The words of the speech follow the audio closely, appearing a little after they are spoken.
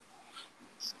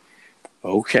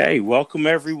Okay, welcome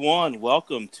everyone.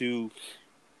 Welcome to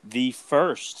the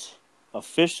first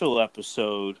official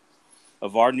episode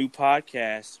of our new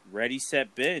podcast, Ready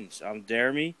Set Binge. I'm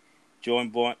Deremy,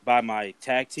 joined by my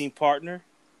tag team partner,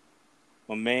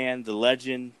 my man, the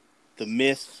legend, the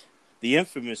myth, the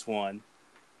infamous one,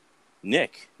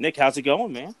 Nick. Nick, how's it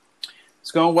going, man?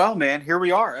 It's going well, man. Here we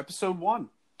are, episode 1.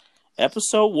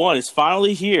 Episode 1 is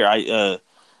finally here.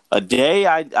 A day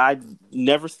I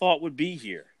never thought would be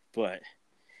here, but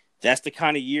that's the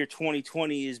kind of year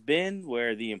 2020 has been,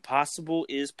 where the impossible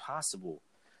is possible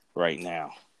right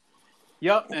now.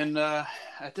 Yep, and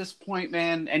at this point,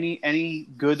 man, any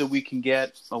good that we can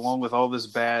get along with all this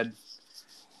bad,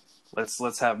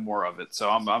 let's have more of it. So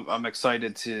I'm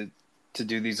excited to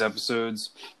do these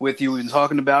episodes with you. We've been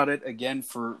talking about it again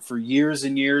for years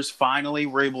and years. Finally,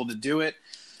 we're able to do it.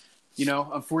 You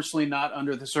know, unfortunately, not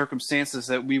under the circumstances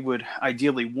that we would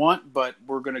ideally want, but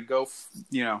we're going to go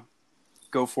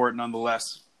for it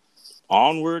nonetheless.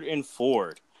 Onward and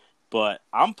forward. But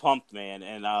I'm pumped, man.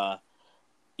 And,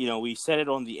 we said it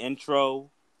on the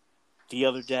intro the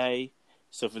other day.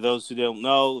 So for those who don't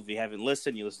know, if you haven't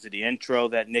listened, you listen to the intro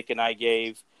that Nick and I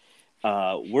gave.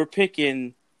 We're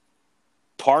picking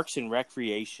Parks and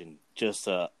Recreation, just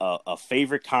a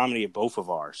favorite comedy of both of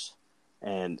ours.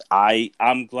 And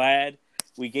I'm glad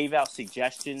we gave out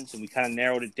suggestions and we kind of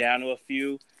narrowed it down to a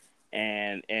few.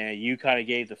 And you kind of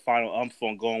gave the final umph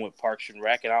on going with Parks and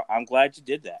Rec, and I'm glad you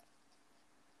did that.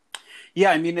 Yeah,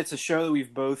 I mean, it's a show that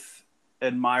we've both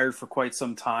admired for quite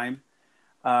some time.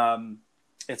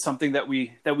 It's something that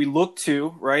we look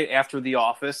to right after The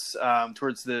Office,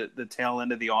 towards the tail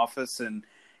end of The Office, and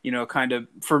kind of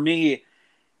for me,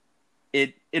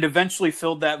 it eventually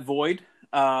filled that void.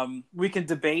 We can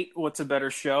debate what's a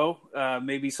better show,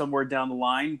 maybe somewhere down the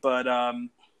line, but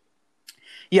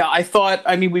yeah,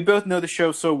 we both know the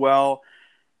show so well,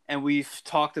 and we've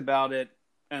talked about it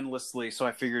endlessly, so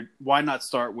I figured why not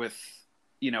start with,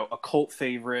 a cult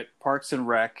favorite, Parks and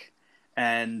Rec,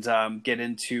 and get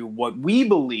into what we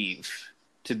believe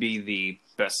to be the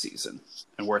best season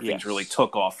and where things really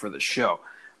took off for the show.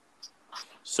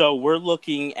 So we're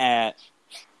looking at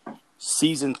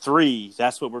Season 3,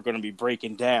 that's what we're going to be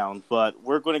breaking down, but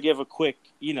we're going to give a quick,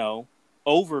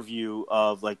 overview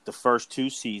of like the first 2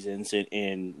 seasons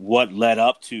and what led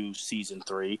up to Season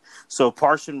 3. So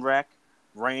Parks and Rec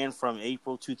ran from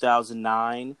April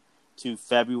 2009 to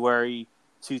February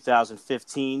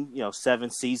 2015,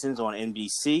 7 seasons on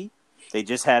NBC. They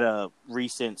just had a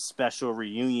recent special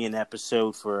reunion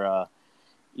episode for,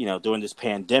 during this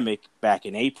pandemic back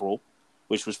in April,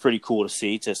 which was pretty cool to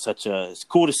see. It's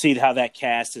cool to see how that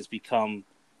cast has become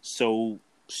so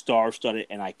star-studded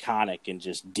and iconic and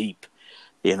just deep,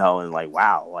 and like,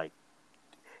 wow, like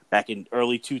back in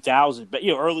early 2000, but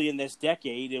early in this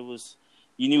decade,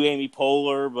 you knew Amy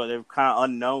Poehler, but they were kind of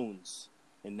unknowns,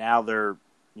 and now they're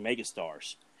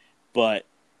megastars. But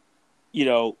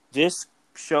this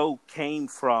show came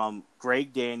from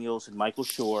Greg Daniels and Michael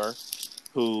Schur,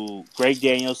 who Greg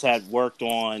Daniels had worked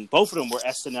on. Both of them were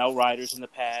SNL writers in the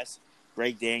past.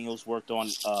 Greg Daniels worked on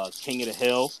King of the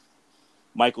Hill.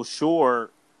 Michael Schur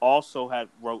also had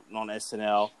written on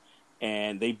SNL,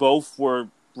 and they both were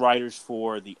writers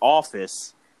for The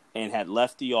Office and had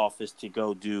left The Office to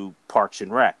go do Parks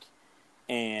and Rec.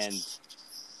 And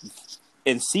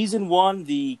in Season 1,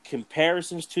 the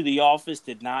comparisons to The Office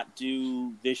did not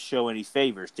do this show any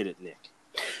favors, did it, Nick?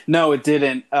 No, it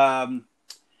didn't.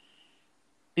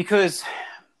 Because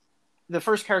the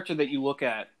first character that you look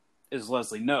at is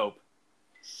Leslie Knope,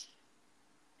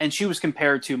 and she was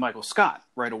compared to Michael Scott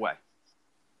right away,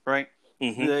 right?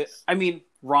 Mm-hmm.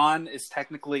 Ron is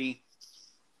technically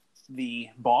the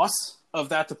boss of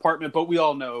that department, but we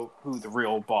all know who the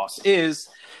real boss is,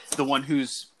 the one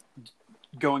who's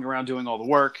going around doing all the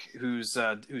work, who's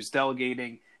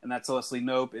delegating, and that's Leslie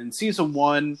Knope. In Season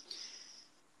 1,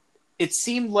 it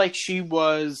seemed like she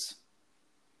was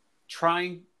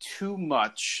trying too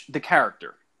much, the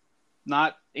character,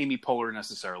 not Amy Poehler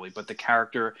necessarily, but the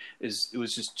character it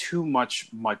was just too much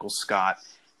Michael Scott,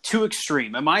 too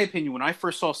extreme. In my opinion, when I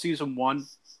first saw Season 1,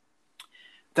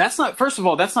 that's not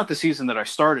the season that I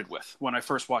started with when I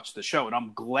first watched the show, and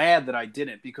I'm glad that I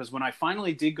didn't, because when I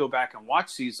finally did go back and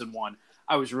watch Season 1,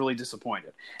 I was really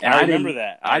disappointed. And I remember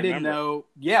that. I didn't know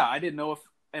if,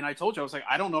 and I told you, I was like,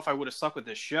 I don't know if I would have stuck with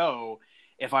this show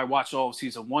if I watched all of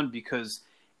Season 1, because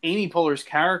Amy Poehler's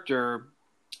character,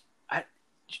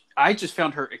 I just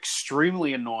found her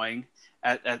extremely annoying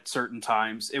at certain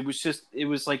times. It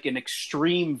was like an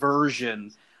extreme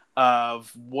version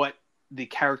of what the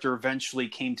character eventually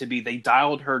came to be. They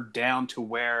dialed her down to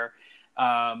where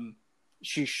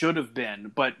she should have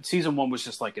been, but season 1 was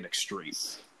just like an extreme.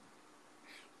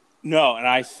 No, and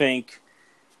I think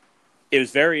it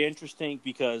was very interesting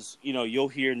because, you'll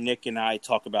hear Nick and I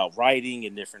talk about writing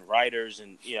and different writers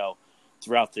and,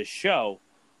 throughout this show.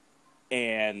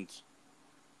 And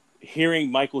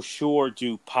hearing Michael Schur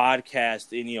do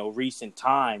podcasts in, recent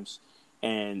times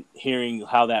and hearing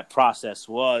how that process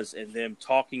was and them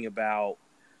talking about,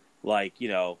 like,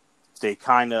 they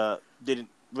kind of didn't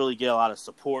really get a lot of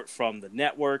support from the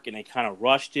network and they kind of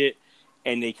rushed it.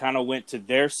 And they kind of went to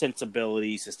their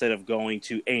sensibilities instead of going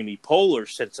to Amy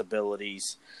Poehler's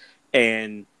sensibilities.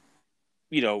 And,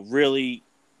 really,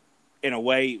 in a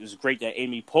way, it was great that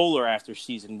Amy Poehler, after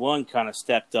season 1, kind of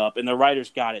stepped up. And the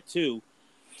writers got it, too,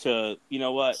 to,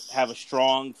 have a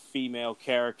strong female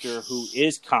character who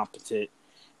is competent.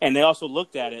 And they also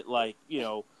looked at it like,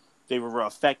 they were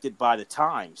affected by the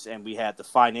times. And we had the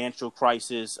financial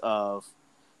crisis of,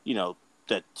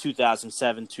 the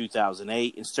 2007,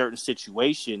 2008 in certain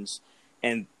situations,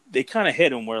 and they kind of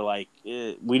hit them where, like,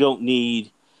 we don't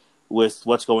need, with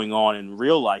what's going on in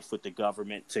real life with the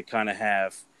government, to kind of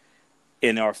have,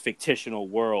 in our fictional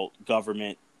world,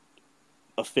 government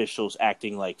officials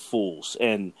acting like fools.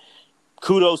 And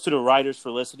kudos to the writers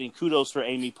for listening. Kudos for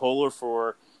Amy Poehler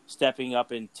for stepping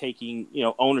up and taking,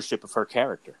 ownership of her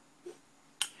character.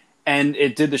 And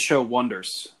it did the show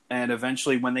wonders. And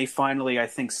eventually, when they finally, I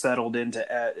think, settled into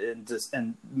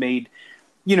and made,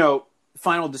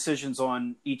 final decisions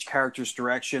on each character's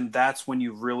direction, that's when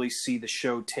you really see the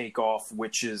show take off,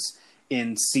 which is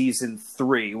in season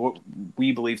 3, what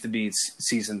we believe to be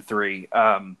season 3.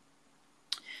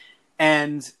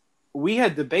 And we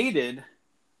had debated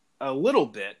a little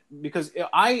bit because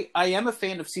I am a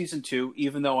fan of season 2,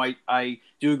 even though I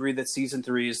do agree that season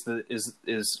 3 is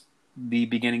the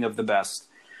beginning of the best.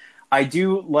 I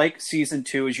do like season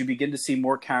 2 as you begin to see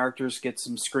more characters get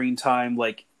some screen time,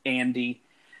 like Andy.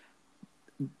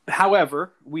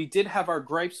 However, we did have our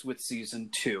gripes with season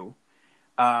 2.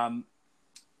 And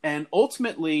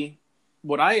ultimately,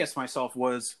 what I asked myself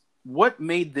was, what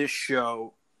made this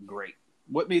show great?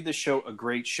 What made this show a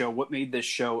great show? What made this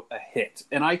show a hit?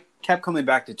 And I kept coming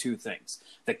back to 2 things.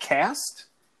 The cast,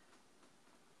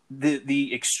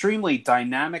 the extremely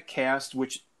dynamic cast,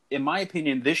 which, in my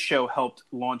opinion, this show helped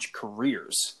launch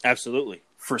careers. Absolutely.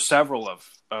 For several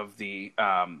of the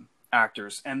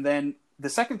actors. And then the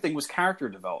second thing was character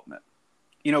development.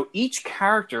 Each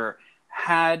character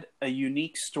had a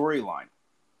unique storyline.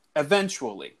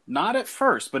 Eventually. Not at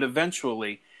first, but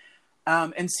eventually.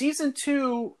 And season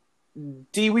 2,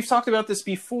 D, we've talked about this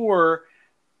before,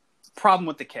 problem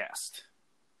with the cast.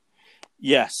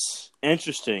 Yes.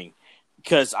 Interesting.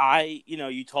 Because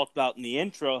you talked about in the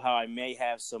intro how I may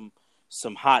have some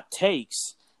hot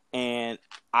takes, and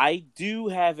I do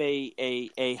have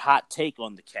a hot take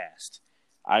on the cast.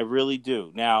 I really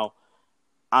do. Now,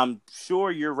 I'm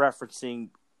sure you're referencing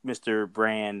Mr.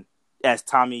 Brand, as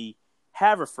Tommy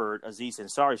Haverford, Aziz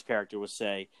Ansari's character, would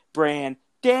say,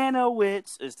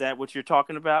 Brendanawicz. Is that what you're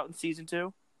talking about in season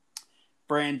 2?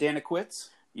 Brendanawicz?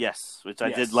 Yes, which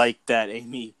I did like that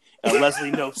Amy...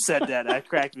 Leslie Knope said that. That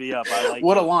cracked me up. I like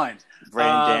what a line.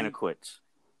 Brendanawicz.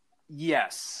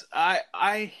 Yes.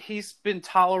 He's been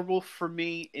tolerable for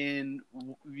me in,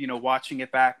 watching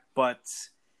it back, but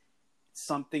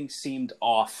something seemed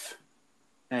off.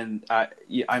 And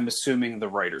I'm assuming the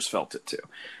writers felt it too.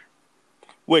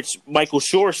 Which Michael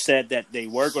Schur said that they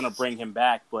were going to bring him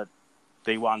back, but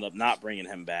they wound up not bringing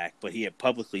him back. But he had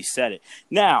publicly said it.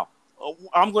 Now,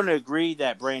 I'm going to agree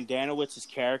that Brandanowicz's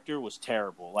character was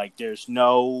terrible. Like, there's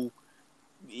no...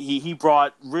 He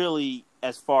brought really,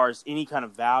 as far as any kind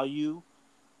of value,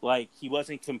 like, he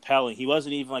wasn't compelling. He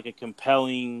wasn't even, like, a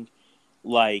compelling,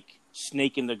 like,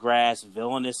 snake in the grass,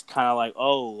 villainous kind of, like,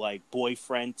 like,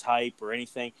 boyfriend type or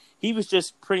anything. He was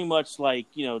just pretty much, like,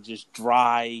 just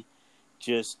dry,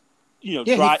 just...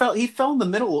 dry. He fell in the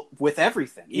middle with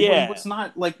everything. He was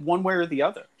not like one way or the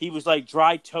other. He was like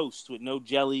dry toast with no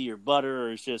jelly or butter,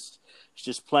 or it's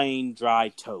just plain dry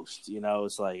toast.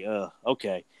 It's like,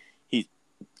 okay,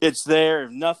 it's there.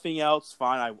 If nothing else,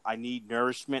 fine. I need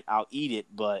nourishment. I'll eat it,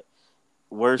 but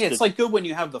it's like good when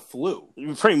you have the flu,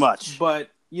 pretty much.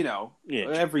 But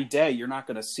every day you're not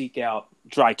going to seek out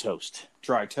dry toast.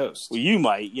 Dry toast. Well, you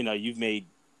might. You've made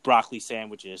broccoli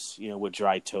sandwiches, with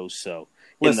dry toast. So.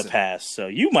 In the past, so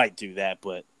you might do that,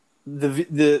 but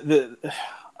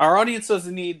our audience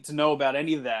doesn't need to know about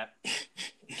any of that.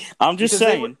 I'm just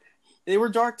saying they were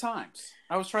dark times.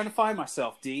 I was trying to find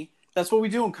myself, D. That's what we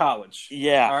do in college.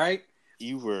 Yeah. All right.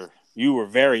 You were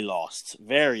very lost,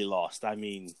 very lost. I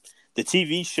mean, the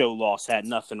TV show Lost had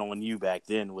nothing on you back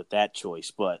then with that choice,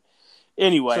 but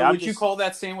Anyway, So would you call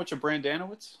that sandwich a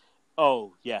Brendanawicz?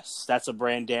 Oh, yes. That's a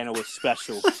Brendanawicz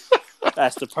special.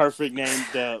 That's the perfect name.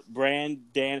 The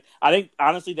Brandan. I think,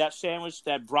 honestly, that sandwich,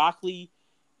 that broccoli,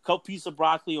 couple pieces of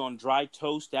broccoli on dry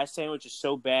toast, that sandwich is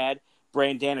so bad,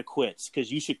 Brandana quits.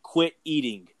 Because you should quit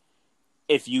eating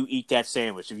if you eat that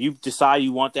sandwich. If you decide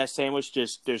you want that sandwich,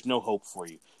 there's no hope for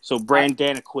you. So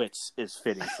Brandana quits is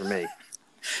fitting for me.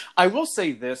 I will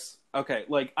say this. Okay,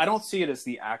 like, I don't see it as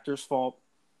the actor's fault.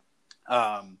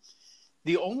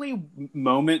 The only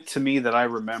moment to me that I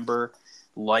remember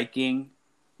liking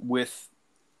with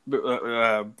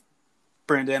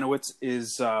Brendanawicz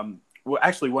is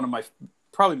actually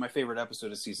probably my favorite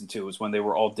episode of season 2 is when they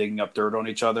were all digging up dirt on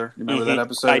each other. You remember that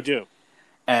episode? I do.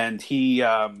 And he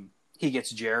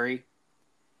gets Jerry.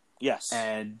 Yes.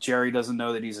 And Jerry doesn't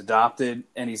know that he's adopted,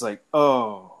 and he's like,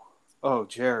 "Oh,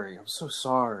 Jerry, I'm so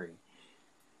sorry."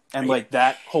 And like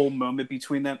that whole moment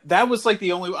between them, that was like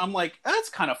the only. I'm like, that's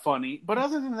kind of funny, but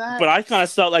other than that, but I kind of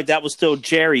felt like that was still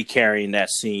Jerry carrying that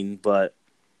scene. But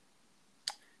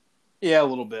yeah, a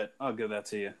little bit. I'll give that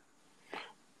to you.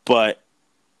 But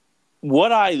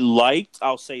what I liked,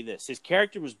 I'll say this: his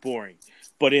character was boring,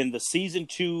 but in the season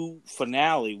 2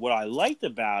 finale, what I liked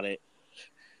about it,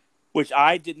 which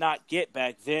I did not get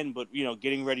back then, but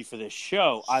getting ready for this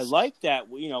show, I like that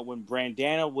when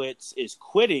Brendanawicz is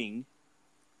quitting.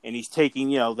 And he's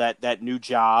taking, that new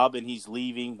job, and he's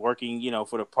leaving, working,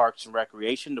 for the Parks and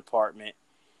Recreation Department.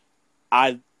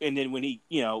 And then when he,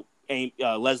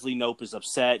 Leslie Knope is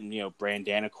upset, and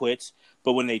Brandana quits.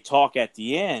 But when they talk at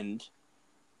the end,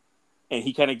 and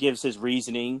he kind of gives his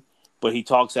reasoning, but he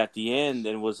talks at the end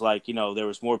and was like, there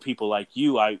was more people like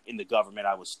you in the government,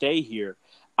 I would stay here.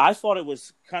 I thought it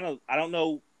was kind of, I don't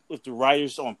know if the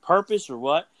writers on purpose or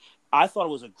what. I thought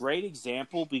it was a great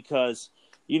example because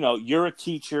you're a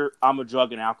teacher, I'm a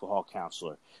drug and alcohol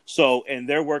counselor. So, and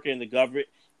they're working in the government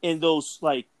in those,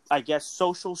 like, I guess,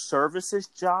 social services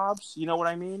jobs. You know what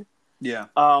I mean? Yeah.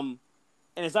 And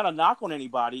it's not a knock on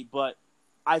anybody, but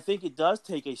I think it does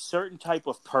take a certain type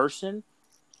of person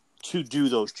to do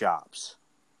those jobs.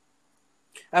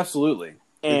 Absolutely.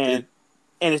 And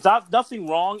it's nothing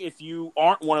wrong if you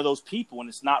aren't one of those people and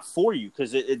it's not for you,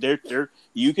 because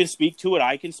you can speak to it,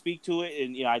 I can speak to it,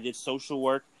 and I did social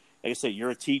work. Like I said, you're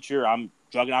a teacher, I'm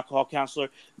drug and alcohol counselor.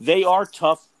 They are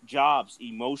tough jobs,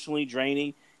 emotionally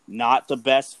draining, not the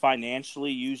best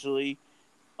financially usually,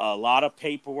 a lot of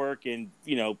paperwork and,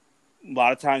 a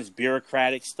lot of times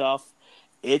bureaucratic stuff.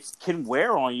 It can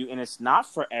wear on you, and it's not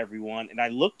for everyone. And I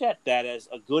looked at that as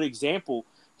a good example.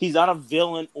 He's not a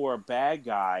villain or a bad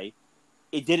guy.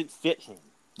 It didn't fit him.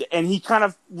 And he kind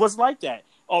of was like that.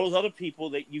 All those other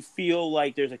people that you feel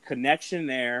like there's a connection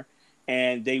there,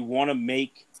 and they want to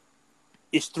make –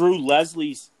 it's through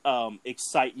Leslie's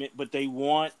excitement, but they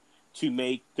want to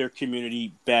make their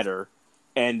community better.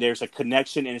 And there's a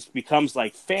connection, and it becomes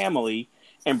like family.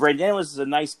 And Brendanawicz is a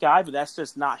nice guy, but that's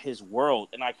just not his world.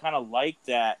 And I kind of like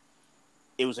that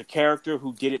it was a character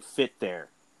who didn't fit there.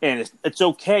 And it's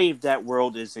okay if that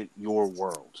world isn't your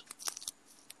world.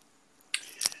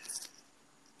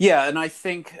 Yeah, and I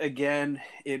think, again,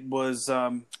 it was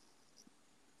the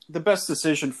best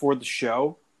decision for the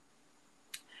show.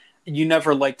 You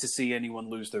never like to see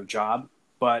anyone lose their job,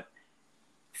 but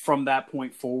from that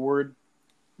point forward,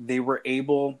 they were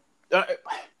able...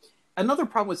 another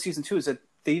problem with season 2 is that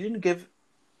they didn't give...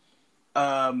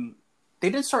 they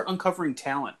didn't start uncovering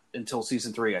talent until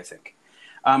season 3, I think.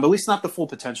 At least not the full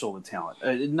potential of the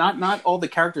talent. Not all the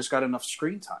characters got enough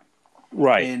screen time.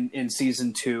 Right. In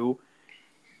season 2.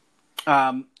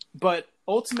 But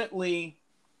ultimately,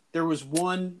 there was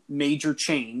one major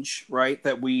change, right,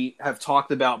 that we have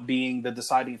talked about being the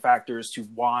deciding factor as to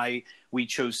why we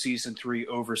chose season 3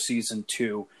 over season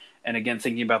 2. And again,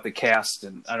 thinking about the cast,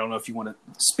 and I don't know if you want to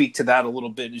speak to that a little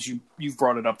bit, as you've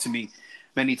brought it up to me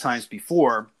many times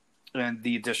before, and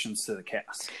the additions to the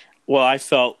cast. Well, I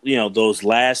felt, those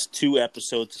last 2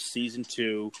 episodes of season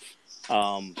 2,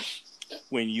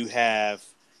 when you have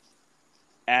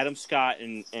Adam Scott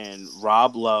and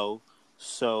Rob Lowe,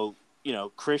 so,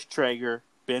 Chris Traeger,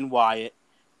 Ben Wyatt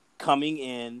coming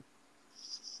in,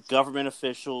 government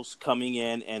officials coming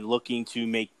in and looking to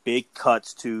make big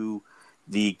cuts to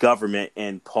the government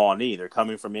in Pawnee. They're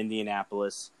coming from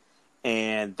Indianapolis,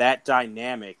 and that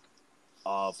dynamic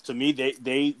of, to me,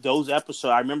 those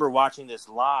episodes, I remember watching this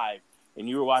live, and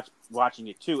you were watching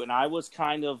it too, and I was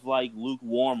kind of like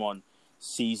lukewarm on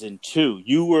season 2.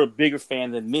 You were a bigger fan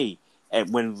than me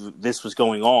when this was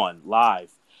going on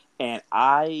live, and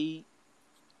I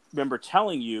remember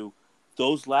telling you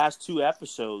those last 2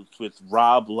 episodes with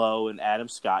Rob Lowe and Adam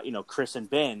Scott, Chris and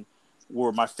Ben,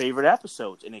 were my favorite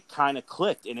episodes, and it kind of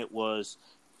clicked, and it was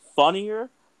funnier,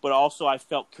 but also I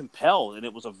felt compelled, and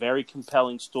it was a very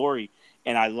compelling story,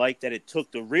 and I liked that it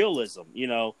took the realism,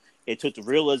 it took the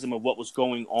realism of what was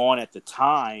going on at the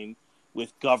time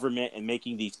with government and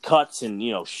making these cuts and,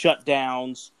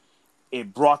 shutdowns.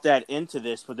 It brought that into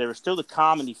this, but there was still the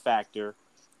comedy factor,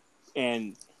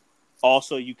 and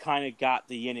also you kind of got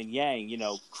the yin and yang.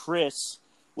 Chris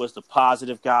was the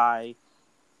positive guy,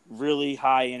 really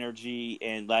high energy,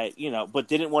 and but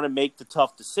didn't want to make the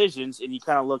tough decisions. And you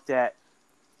kind of looked at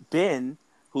Ben,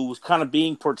 who was kind of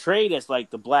being portrayed as like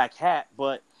the black hat,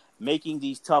 but making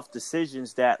these tough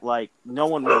decisions that like no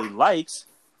one really likes,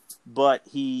 but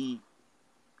you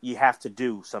have to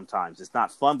do sometimes. It's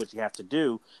not fun, but you have to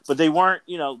do. But they weren't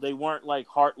like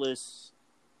heartless,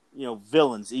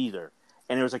 villains either.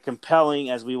 And there was a compelling,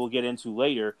 as we will get into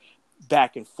later,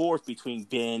 back and forth between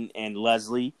Ben and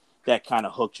Leslie that kind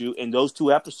of hooked you. And those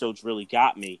 2 episodes really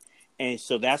got me. And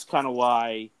so that's kind of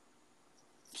why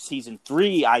season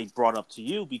 3 I brought up to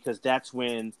you, because that's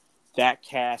when that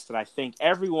cast, and I think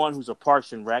everyone who's a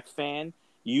Parks and Rec fan,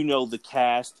 the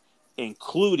cast,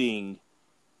 including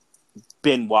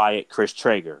Ben Wyatt, Chris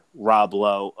Traeger, Rob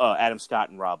Lowe, Adam Scott,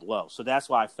 and Rob Lowe. So that's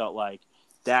why I felt like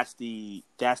that's the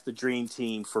dream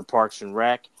team for Parks and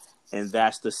Rec, and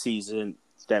that's the season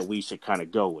that we should kind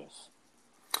of go with.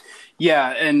 Yeah,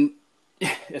 and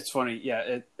it's funny.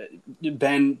 Yeah,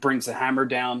 Ben brings the hammer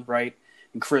down, right?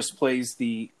 And Chris plays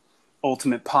the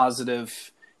ultimate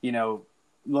positive,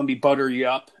 let me butter you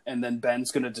up, and then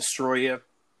Ben's going to destroy you.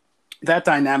 That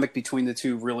dynamic between the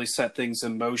two really set things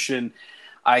in motion.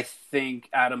 I think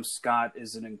Adam Scott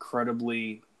is an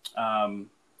incredibly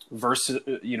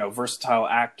versatile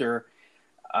actor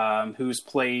he's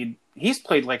played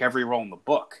like every role in the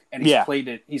book, and he's played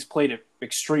it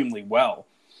extremely well.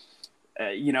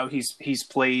 He's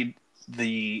played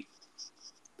the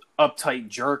uptight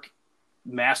jerk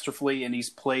masterfully, and he's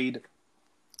played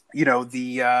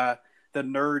the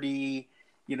nerdy,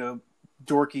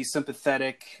 dorky,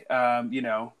 sympathetic,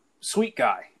 sweet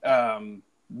guy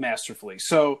masterfully.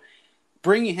 So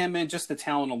bringing him in, just the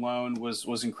talent alone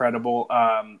was incredible.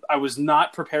 I was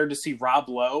not prepared to see Rob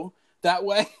Lowe that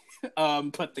way,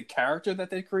 but the character that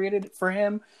they created for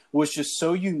him was just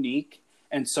so unique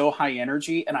and so high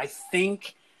energy. And I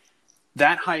think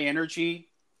that high energy,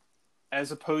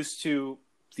 as opposed to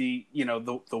the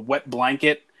wet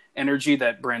blanket energy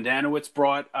that Brendanawicz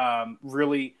brought,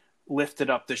 really lifted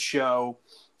up the show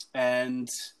and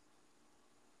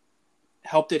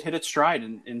helped it hit its stride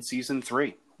in season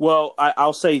 3. Well,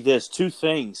 I'll say this, 2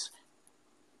 things.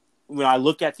 When I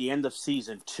look at the end of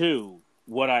season 2,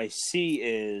 what I see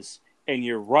is, and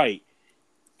you're right,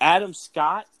 Adam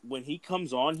Scott, when he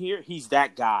comes on here, he's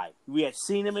that guy. We had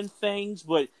seen him in things,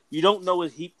 but you don't know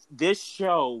this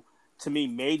show, to me,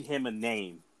 made him a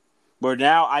name. Where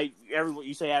now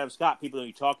you say Adam Scott, people know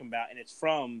you're talking about, and it's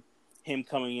from him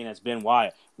coming in as Ben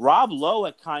Wyatt. Rob Lowe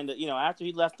had kind of, after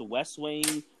he left the West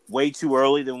Wing way too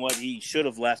early than what he should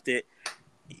have left it,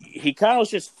 he kind of was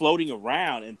just floating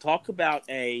around. And talk about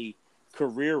a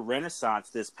career renaissance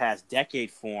this past decade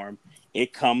for him.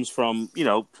 It comes from,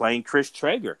 playing Chris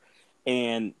Traeger.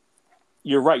 And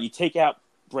you're right, you take out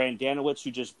Brendanawicz,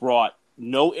 who just brought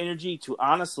no energy to,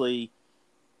 honestly,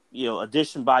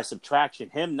 addition by subtraction.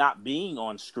 Him not being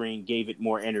on screen gave it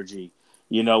more energy.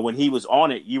 When he was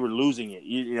on it, you were losing it.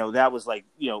 That was like,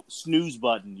 snooze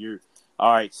button. You're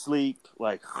all right, sleep,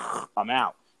 like, I'm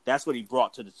out. That's what he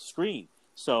brought to the screen.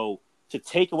 So to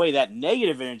take away that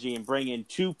negative energy and bring in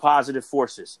 2 positive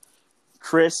forces,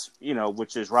 Chris,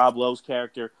 which is Rob Lowe's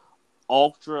character,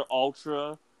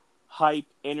 ultra hype,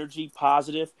 energy,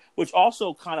 positive, which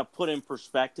also kind of put in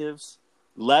perspectives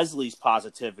Leslie's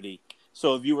positivity.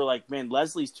 So if you were like, man,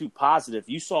 Leslie's too positive,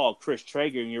 you saw Chris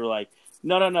Traeger and you were like,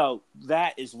 no,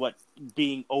 that is what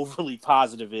being overly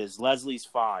positive is. Leslie's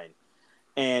fine.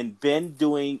 And Ben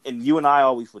and you and I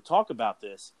always would talk about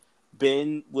this,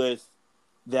 Ben with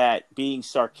that being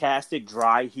sarcastic,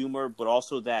 dry humor, but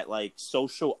also that like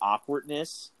social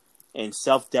awkwardness and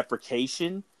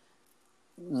self-deprecation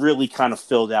really kind of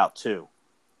filled out too.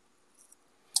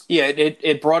 Yeah,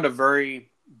 it brought a very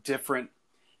different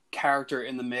character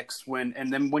in the mix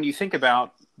and then when you think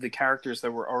about the characters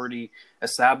that were already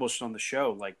established on the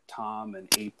show, like Tom and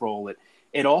April,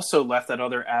 it also left that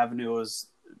other avenue as,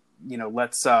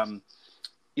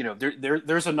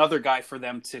 there's another guy for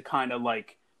them to kind of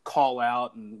like call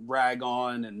out and rag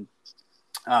on. And,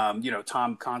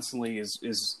 Tom constantly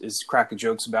is cracking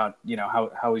jokes about,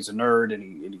 how he's a nerd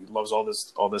and he loves all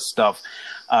this stuff.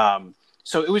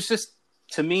 So it was just,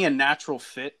 to me, a natural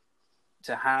fit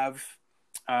to have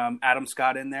Adam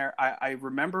Scott in there. I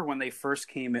remember when they first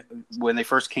came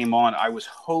on, I was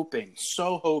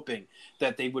so hoping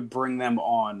that they would bring them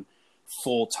on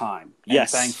full time.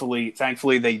 Yes. And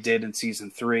thankfully they did in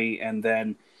season 3. And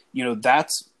then,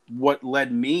 that's what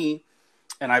led me,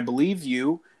 and I believe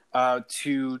you,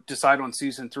 to decide on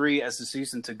season 3 as the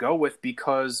season to go with,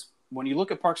 because when you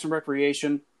look at Parks and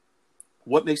Recreation,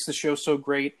 what makes the show so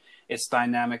great? It's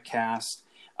dynamic cast.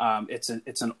 It's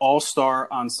an all-star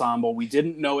ensemble. We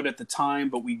didn't know it at the time,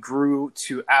 but we grew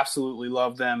to absolutely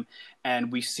love them,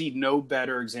 and we see no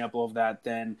better example of that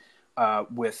than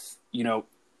with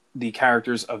the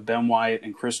characters of Ben Wyatt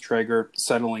and Chris Traeger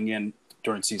settling in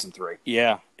during season 3.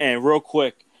 Yeah, and real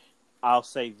quick, I'll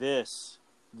say this: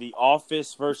 The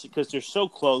Office versus, because they're so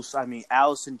close. I mean,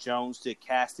 Allison Jones did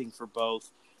casting for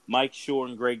both. Mike Shore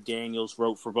and Greg Daniels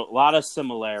wrote for both. A lot of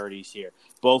similarities here.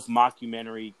 Both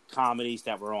mockumentary comedies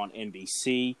that were on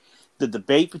NBC. The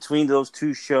debate between those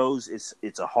two shows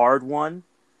it's a hard one.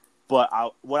 But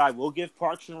what I will give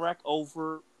Parks and Rec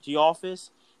over The Office,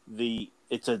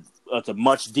 it's a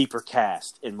much deeper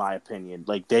cast in my opinion.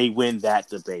 Like, they win that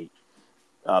debate.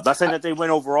 Not saying that they win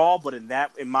overall, but in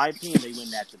my opinion, they win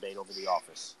that debate over The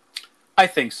Office. I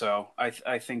think so.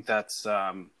 I think that's.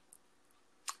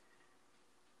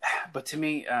 But to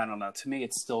me, I don't know. To me,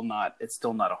 it's still not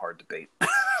a hard debate.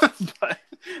 But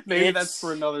maybe that's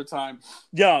for another time.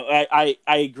 Yeah, I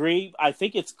agree. I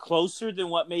think it's closer than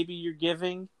what maybe you're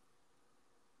giving.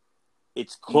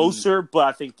 It's closer, but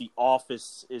I think The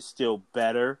Office is still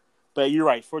better. But you're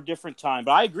right, for a different time.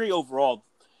 But I agree overall,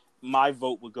 my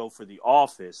vote would go for The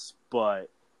Office, but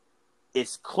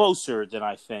it's closer than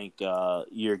I think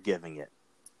you're giving it.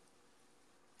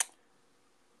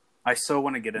 I so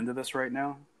want to get into this right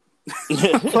now.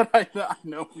 But I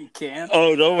know we can't.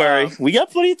 Oh, don't worry. We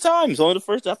got plenty of time. It's only the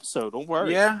first episode. Don't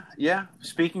worry. Yeah.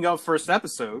 Speaking of first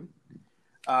episode,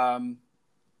 so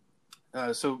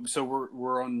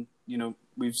we're on.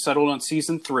 We've settled on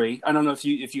season 3. I don't know if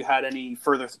you had any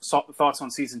further thoughts on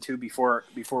season 2 before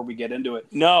we get into it.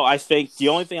 No, I think the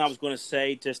only thing I was going to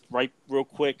say, just real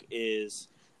quick, is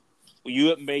you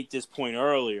had made this point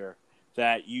earlier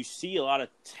that you see a lot of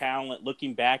talent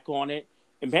looking back on it,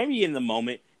 and maybe in the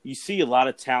moment. You see a lot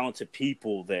of talented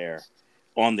people there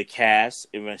on the cast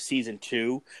in season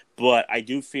 2, but I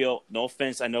do feel, no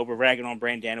offense, I know we're ragging on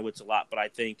Brendanawicz a lot, but I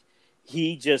think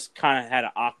he just kind of had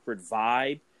an awkward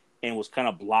vibe and was kind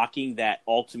of blocking that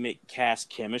ultimate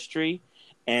cast chemistry.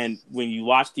 And when you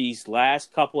watch these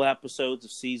last couple episodes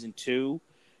of season 2,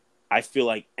 I feel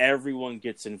like everyone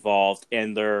gets involved,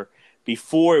 and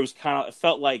before it was it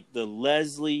felt like the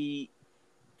Leslie,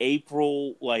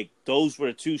 April, like those were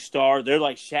the 2 stars. They're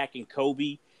like Shaq and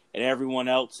Kobe, and everyone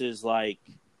else is like,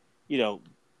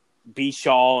 B.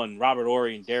 Shaw and Robert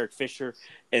Ory and Derek Fisher.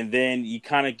 And then you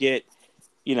kind of get,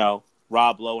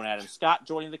 Rob Lowe and Adam Scott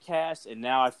joining the cast. And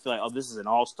now I feel like, this is an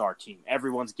all-star team.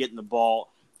 Everyone's getting the ball.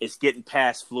 It's getting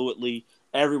passed fluidly.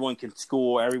 Everyone can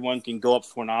score. Everyone can go up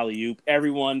for an alley-oop.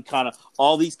 Everyone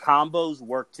all these combos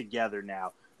work together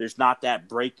now. There's not that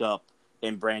breakup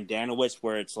in Brendanawicz,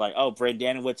 where it's like,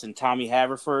 Brendanawicz and Tommy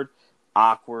Haverford,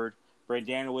 awkward.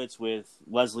 Brendanawicz with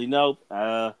Leslie Knope,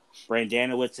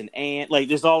 Brendanawicz and Ann. Like,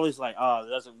 there's always like, it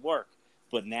doesn't work.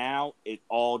 But now it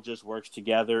all just works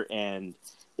together, and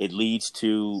it leads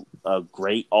to a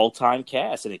great all-time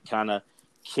cast, and it kind of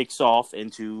kicks off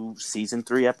into season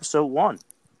 3, episode 1.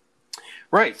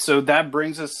 Right. So that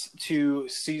brings us to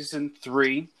season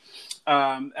 3.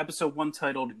 Episode 1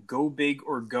 titled Go Big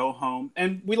or Go Home.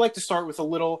 And we like to start with a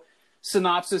little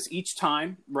synopsis each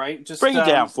time, right? Just bring it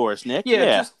down for us, Nick.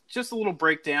 Yeah. Just a little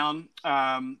breakdown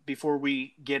before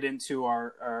we get into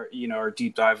our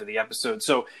deep dive of the episode.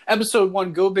 So episode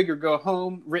 1, Go Big or Go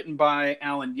Home, written by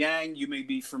Alan Yang. You may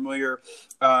be familiar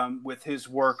with his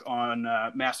work on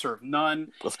Master of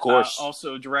None. Of course.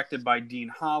 Also directed by Dean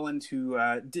Holland, who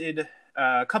did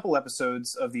a couple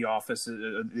episodes of The Office,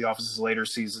 The Office's later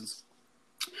seasons.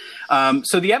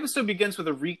 So the episode begins with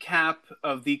a recap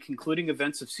of the concluding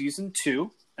events of season 2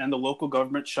 and the local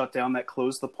government shutdown that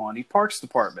closed the Pawnee Parks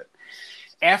Department.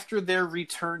 After their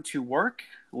return to work,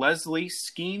 Leslie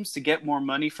schemes to get more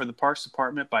money for the Parks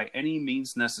Department by any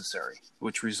means necessary,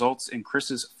 which results in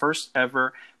Chris's first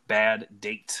ever bad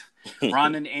date.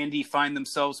 Ron and Andy find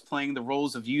themselves playing the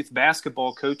roles of youth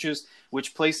basketball coaches,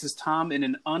 which places Tom in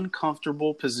an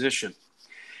uncomfortable position.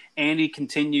 Andy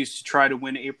continues to try to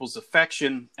win April's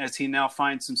affection as he now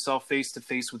finds himself face to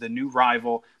face with a new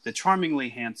rival, the charmingly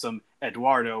handsome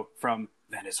Eduardo from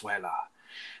Venezuela.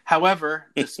 However,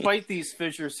 despite these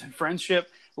fissures in friendship,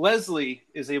 Leslie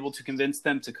is able to convince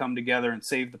them to come together and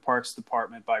save the Parks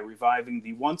Department by reviving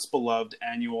the once beloved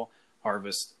annual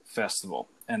Harvest Festival,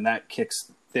 and that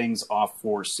kicks things off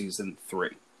for season 3.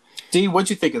 D, what'd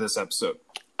you think of this episode?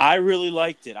 I really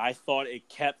liked it. I thought it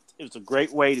was a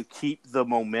great way to keep the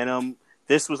momentum.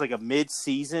 This was like a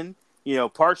mid-season.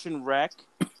 Parks and Rec,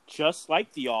 just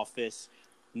like The Office,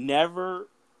 never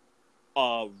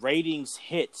ratings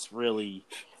hits really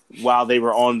while they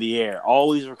were on the air.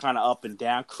 Always were kind of up and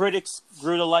down. Critics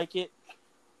grew to like it,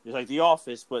 just like The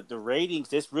Office, but the ratings,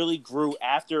 this really grew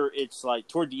after it's like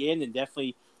toward the end, and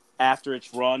definitely after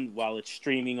its run while it's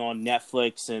streaming on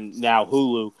Netflix and now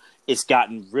Hulu. It's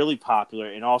gotten really popular,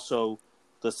 and also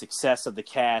the success of the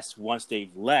cast once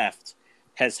they've left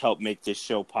has helped make this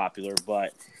show popular.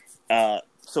 But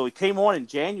so it came on in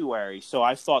January, so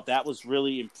I thought that was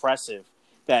really impressive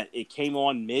that it came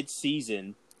on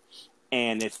mid-season,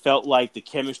 and it felt like the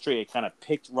chemistry had kind of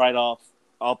picked right up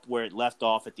where it left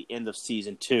off at the end of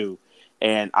season 2.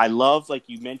 And I love, like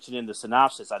you mentioned in the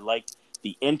synopsis, I like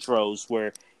the intros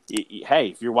where, hey,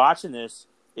 if you're watching this,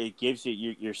 it gives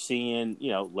you're seeing,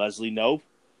 Leslie Knope,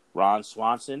 Ron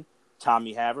Swanson,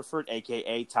 Tommy Haverford,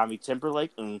 a.k.a. Tommy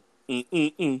Timberlake. You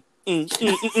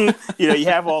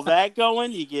have all that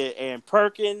going. You get Ann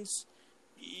Perkins.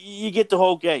 You get the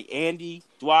whole gang. Andy,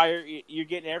 Dwyer, you're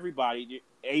getting everybody.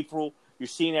 April, you're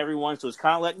seeing everyone. So it's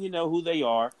kind of letting you know who they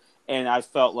are. And I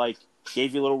felt like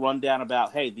gave you a little rundown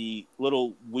about, hey, the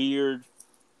little weird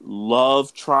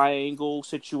love triangle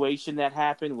situation that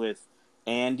happened with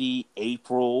Andy,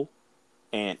 April,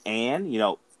 and Ann.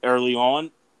 Early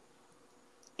on,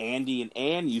 Andy and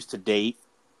Ann used to date.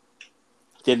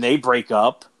 Then they break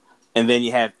up. And then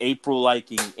you have April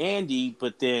liking Andy,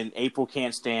 but then April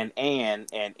can't stand Ann,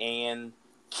 and Ann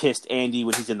kissed Andy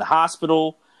when he's in the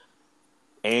hospital.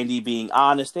 Andy, being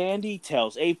honest, Andy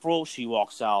tells April. She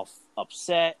walks off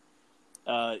upset.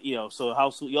 So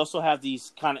you also have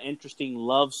these kind of interesting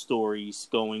love stories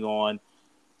going on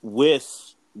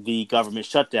with the government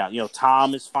shutdown.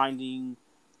 Tom is finding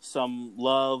some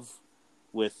love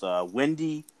with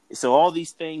Wendy. So all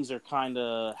these things are kind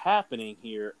of happening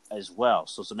here as well.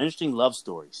 So some interesting love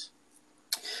stories.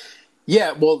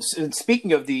 Yeah, well,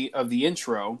 speaking of the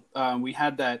intro, we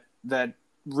had that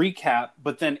recap,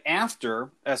 but then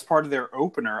after, as part of their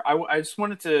opener, I just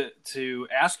wanted to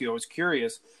ask you. I was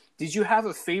curious. Did you have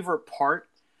a favorite part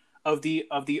of the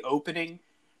opening?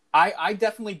 I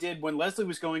definitely did when Leslie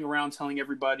was going around telling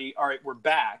everybody, "All right, we're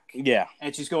back." Yeah,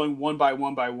 and she's going one by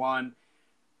one by one.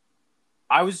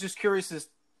 I was just curious as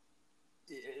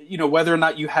whether or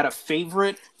not you had a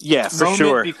favorite for moment,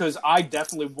 sure. because I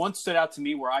definitely, one stood out to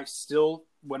me where I still,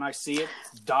 when I see it,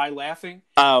 die laughing.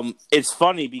 It's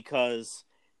funny because,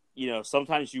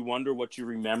 sometimes you wonder what you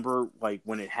remember, like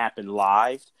when it happened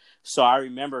live. So I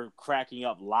remember cracking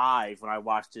up live when I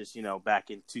watched this, back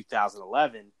in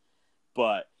 2011.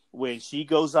 But when she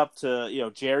goes up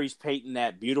to, Jerry's painting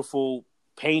that beautiful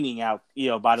painting out,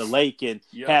 by the lake, and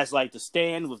has like the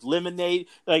stand with lemonade.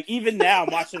 Like even now,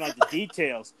 I'm watching like the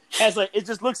details. Has like it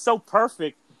just looks so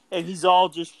perfect, and he's all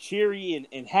just cheery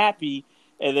and happy.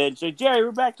 And then she's like, Jerry,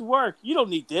 we're back to work. You don't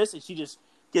need this. And she just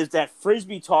gives that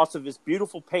frisbee toss of his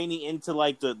beautiful painting into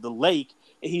like the lake,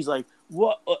 and he's like,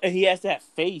 what? And he has that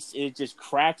face, and it just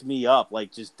cracked me up,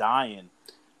 like just dying.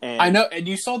 And I know, and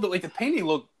you saw that like the painting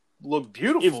looked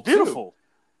beautiful. It was beautiful. Too.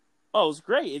 Oh, it was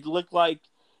great. It looked like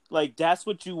that's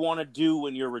what you want to do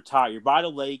when you're retired. You're by the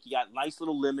lake. You got nice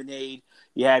little lemonade.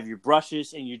 You have your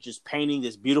brushes, and you're just painting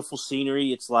this beautiful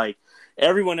scenery. It's like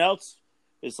everyone else.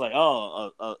 It's like,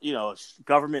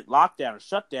 government lockdown or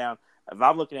shutdown. If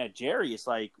I'm looking at Jerry, it's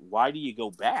like, why do you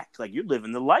go back? Like, you're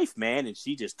living the life, man. And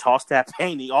she just tossed that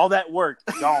painting. All that work,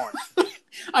 gone.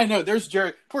 I know. There's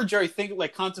Jerry. Poor Jerry,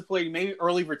 contemplating maybe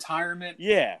early retirement.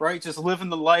 Yeah. Right? Just living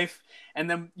the life. And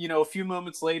then, a few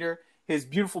moments later, his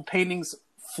beautiful paintings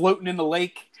floating in the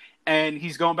lake, and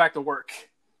he's going back to work.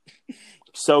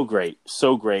 So great.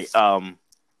 I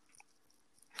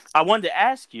wanted to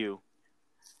ask you,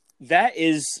 that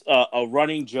is a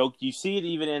running joke. You see it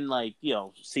even in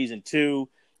season 2,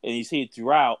 and you see it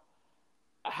throughout.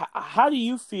 How do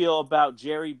you feel about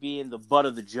Jerry being the butt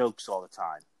of the jokes all the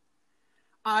time?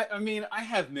 I mean, I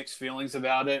have mixed feelings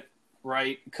about it,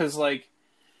 right? Because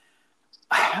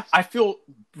I feel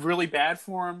really bad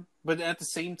for him, but at the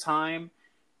same time,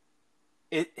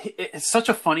 it's such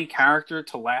a funny character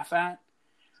to laugh at.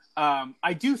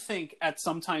 I do think at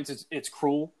sometimes it's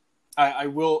cruel. I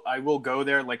will go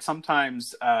there. Like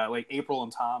sometimes, April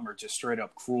and Tom are just straight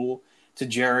up cruel to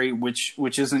Jerry, which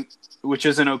isn't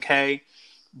okay.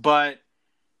 But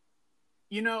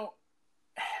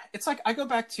it's like I go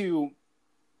back to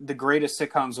the greatest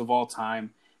sitcoms of all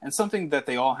time, and something that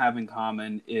they all have in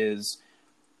common is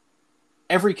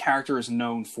every character is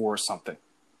known for something.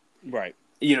 Right.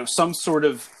 Some sort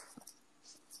of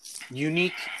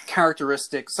unique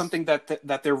characteristic, something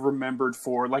that they're remembered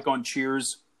for. Like on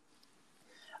Cheers,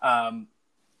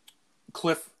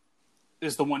 Cliff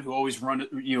is the one who always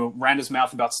ran his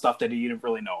mouth about stuff that he didn't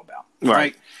really know about.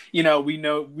 Right. We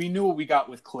knew what we got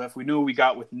with Cliff. We knew what we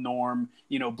got with Norm,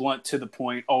 blunt to the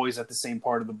point, always at the same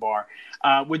part of the bar.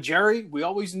 With Jerry, we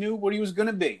always knew what he was going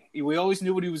to be. We always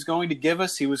knew what he was going to give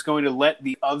us. He was going to let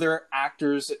the other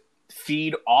actors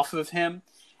feed off of him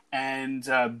and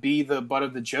be the butt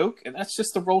of the joke. And that's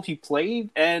just the role he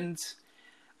played. And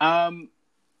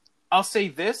I'll say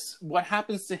this, what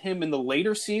happens to him in the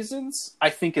later seasons, I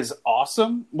think is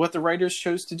awesome, what the writers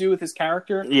chose to do with his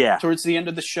character towards the end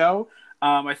of the show.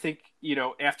 I think,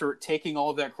 after taking all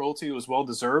of that cruelty, it was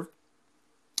well-deserved.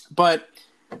 But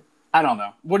I don't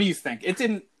know. What do you think? It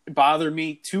didn't bother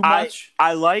me too much.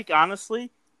 I like,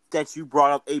 honestly, that you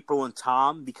brought up April and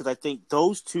Tom, because I think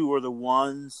those two are the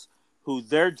ones who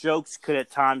their jokes could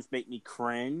at times make me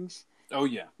cringe. Oh,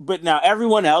 yeah. But now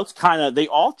everyone else they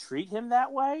all treat him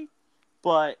that way.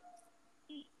 But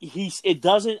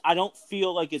I don't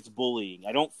feel like it's bullying.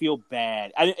 I don't feel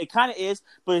bad. It kind of is,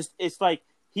 but it's like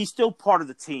he's still part of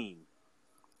the team.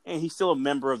 And he's still a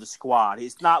member of the squad.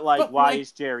 It's not like, why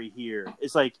is Jerry here?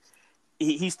 It's like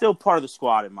he's still part of the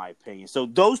squad, in my opinion. So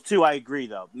those two, I agree,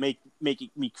 though, make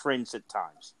me cringe at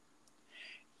times.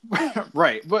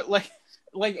 Right. But like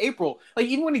April,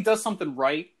 even when he does something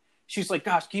right, she's like,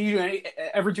 gosh, can you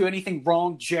ever do anything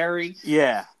wrong, Jerry?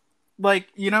 Yeah.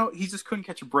 He just couldn't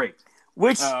catch a break.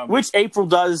 Which April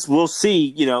does, we'll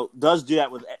see, does do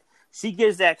that with... She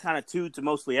gives that kind of to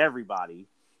mostly everybody,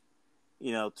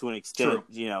 to an extent,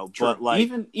 True. But like...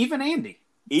 Even Andy.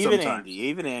 Even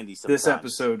Andy sometimes. This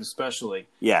episode especially.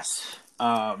 Yes.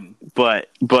 But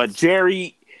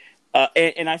Jerry...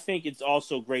 and I think it's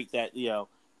also great that,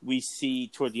 we see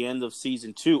toward the end of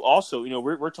season 2. Also,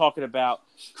 we're talking about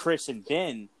Chris and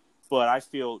Ben, but I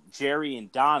feel Jerry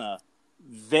and Donna...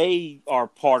 they are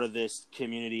part of this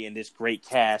community and this great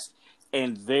cast,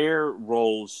 and their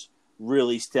roles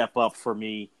really step up for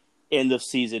me end of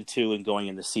season 2 and going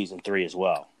into season 3 as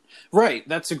well. Right.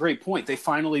 That's a great point. They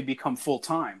finally become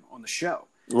full-time on the show.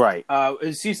 Right.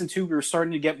 In season 2, we were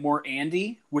starting to get more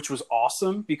Andy, which was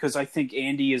awesome because I think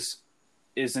Andy is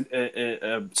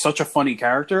such a funny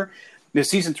character. In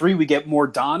season 3, we get more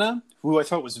Donna, who I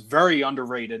thought was very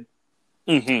underrated,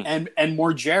 and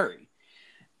more Jerry.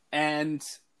 And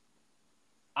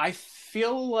I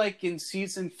feel like in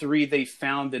season 3, they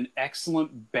found an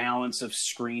excellent balance of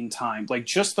screen time, like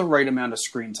just the right amount of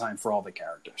screen time for all the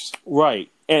characters. Right.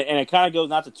 And it kind of goes,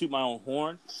 not to toot my own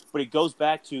horn, but it goes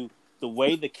back to the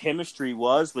way the chemistry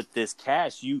was with this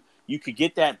cast. You could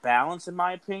get that balance, in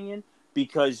my opinion,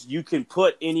 because you can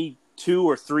put any 2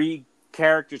 or 3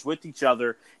 characters with each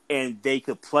other and they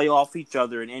could play off each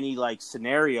other in any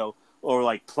scenario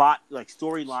or plot,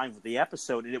 storyline with the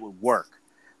episode, and it would work.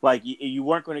 You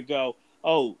weren't going to go,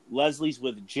 oh, Leslie's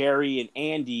with Jerry and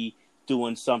Andy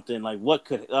doing something, what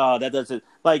could, that doesn't,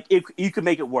 you could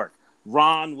make it work.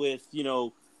 Ron with,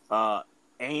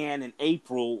 Anne and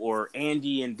April, or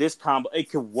Andy and this combo, it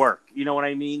could work. You know what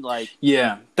I mean?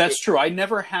 Yeah, that's true. I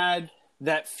never had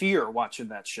that fear watching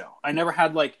that show. I never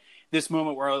had, this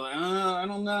moment where I was like, I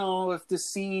don't know if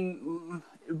this scene...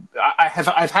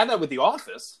 I've had that with The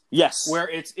Office. Yes, where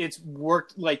it's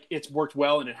worked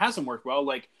well and it hasn't worked well.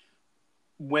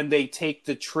 When they take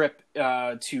the trip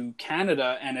to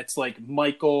Canada and it's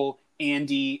Michael,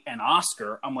 Andy, and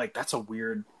Oscar. I'm like, that's a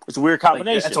weird. It's a weird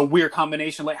combination. It's a weird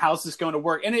combination. How's this going to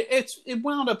work? And it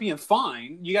wound up being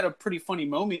fine. You got a pretty funny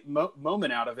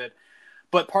moment out of it.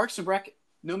 But Parks and Rec,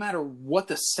 no matter what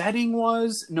the setting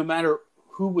was, no matter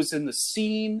who was in the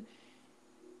scene,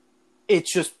 it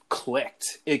just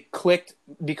clicked. It clicked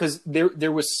because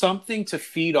there was something to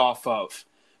feed off of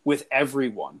with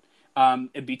everyone.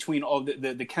 Between all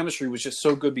the chemistry was just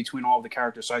so good between all the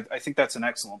characters. So I think that's an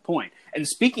excellent point. And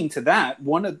speaking to that,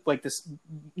 one of this,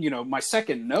 my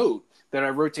second note that I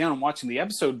wrote down watching the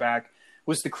episode back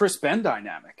was the Chris Ben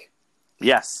dynamic.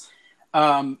 Yes.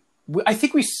 I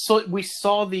think we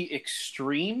saw the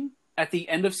extreme at the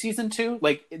end of season 2,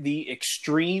 the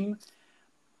extreme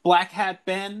Black Hat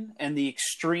Ben and the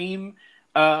extreme,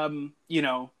 butter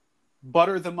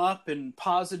them up and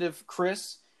positive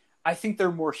Chris. I think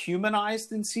they're more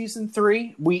humanized in season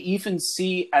 3. We even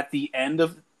see at the end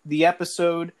of the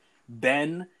episode,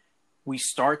 Ben, we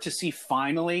start to see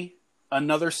finally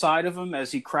another side of him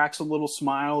as he cracks a little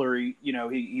smile or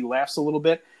he laughs a little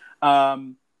bit.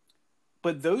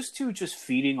 But those two just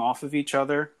feeding off of each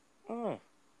other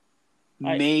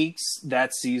makes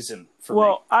that season for me.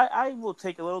 Well, I will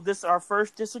take a little. This is our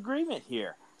first disagreement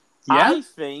here. Yeah? I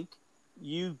think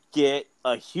you get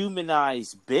a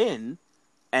humanized Ben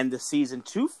and the season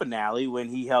 2 finale when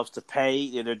he helps to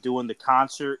pay. They're doing the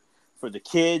concert for the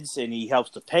kids, and he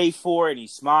helps to pay for it, and he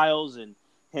smiles, and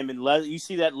him and you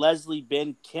see that Leslie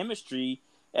Ben chemistry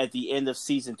at the end of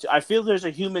season 2. I feel there's a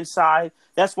human side.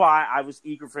 That's why I was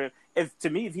eager for him.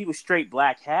 If he was straight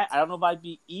Black Hat, I don't know if I'd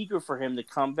be eager for him to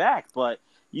come back, but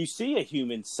you see a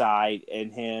human side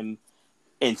in him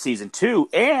in season 2,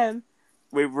 and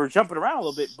we're jumping around a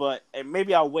little bit, and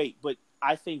maybe I'll wait, but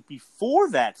I think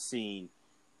before that scene,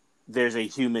 there's a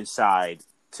human side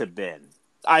to Ben.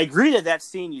 I agree that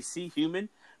scene you see human,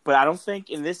 but I don't think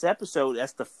in this episode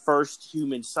that's the first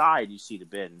human side you see to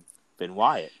Ben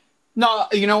Wyatt. No,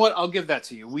 you know what? I'll give that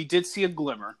to you. We did see a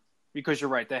glimmer, because you're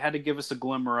right. They had to give us a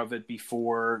glimmer of it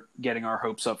before getting our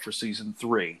hopes up for season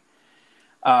 3.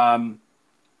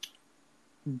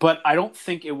 But I don't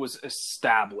think it was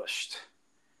established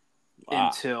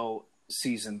until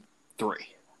season 3.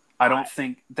 I don't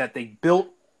think that they built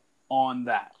on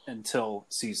that until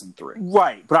season 3.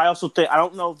 Right, but I also think I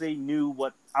don't know if they knew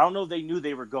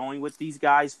they were going with these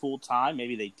guys full time.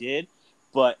 Maybe they did,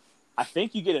 but I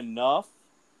think you get enough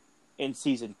in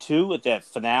season 2 at that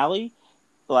finale,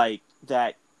 like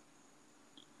that.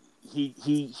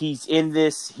 He's in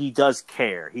this. He does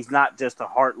care. He's not just a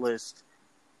heartless.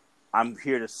 I'm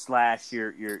here to slash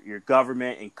your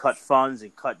government and cut funds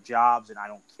and cut jobs, and I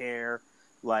don't care.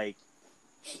 Like,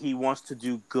 he wants to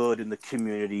do good in the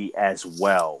community as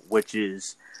well, which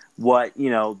is what,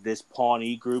 this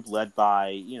Pawnee group led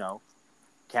by,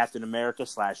 Captain America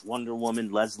 / Wonder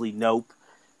Woman, Leslie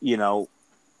Knope,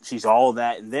 she's all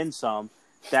that and then some.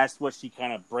 That's what she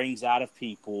kind of brings out of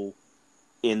people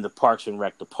in the Parks and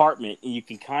Rec department. And you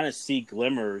can kind of see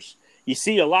glimmers. You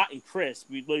see a lot in Chris,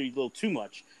 literally a little too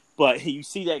much, but you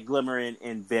see that glimmer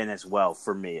in Ben as well,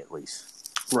 for me at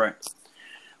least. Right.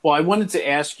 Well, I wanted to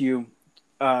ask you,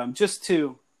 just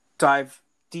to dive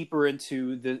deeper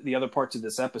into the other parts of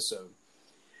this episode,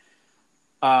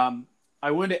 I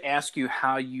wanted to ask you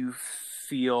how you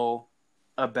feel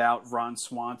about Ron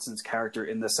Swanson's character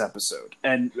in this episode.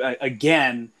 And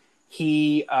again,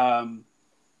 he, and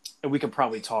we could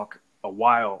probably talk a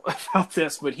while about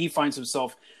this, but he finds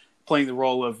himself playing the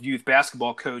role of youth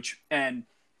basketball coach. And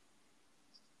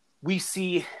we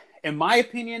see, in my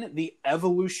opinion, the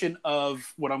evolution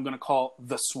of what I'm going to call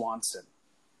the Swanson.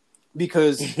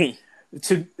 Because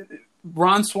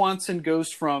Ron Swanson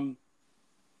goes from,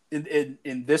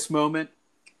 in this moment,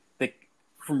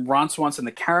 from Ron Swanson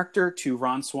the character to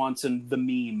Ron Swanson the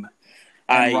meme,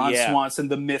 and Ron Swanson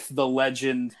the myth, the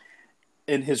legend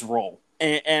in his role.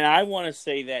 And I want to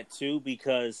say that too,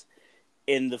 because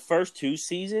in the first 2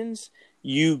 seasons,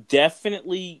 you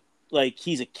definitely, like,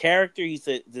 he's a character. He's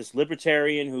this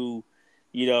libertarian who,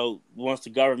 wants the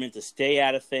government to stay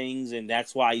out of things, and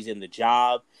that's why he's in the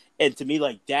job. And to me,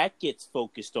 like, that gets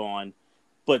focused on.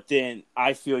 But then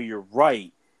I feel you're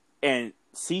right. And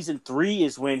season 3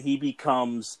 is when he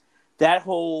becomes that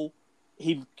whole,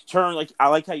 he turned, like, I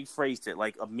like how you phrased it,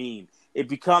 like a meme. It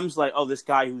becomes like, oh, this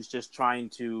guy who's just trying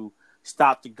to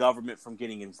stop the government from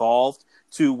getting involved,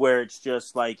 to where it's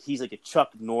just like, he's like a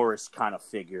Chuck Norris kind of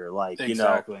figure. Like,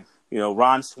 exactly.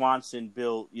 Ron Swanson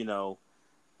built,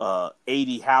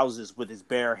 80 houses with his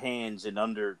bare hands in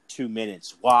under 2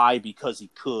 minutes. Why? Because he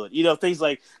could. Things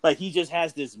like he just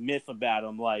has this myth about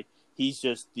him. Like, he's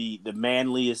just the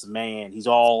manliest man. He's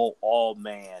all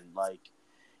man.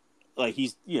 Like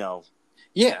he's,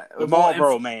 yeah, the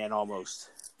Marlboro man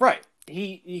almost. Right.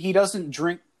 He doesn't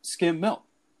drink skim milk.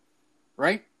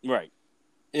 Right? Right.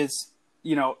 It's,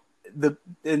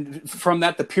 and from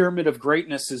that, the pyramid of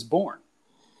greatness is born.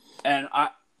 And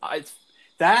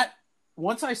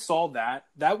once I saw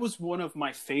that was one of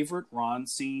my favorite Ron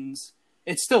scenes.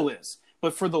 It still is.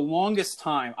 But for the longest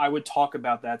time, I would talk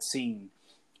about that scene.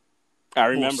 I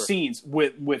remember. Scenes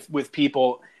with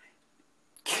people.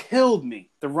 Killed me.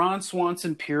 The Ron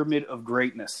Swanson pyramid of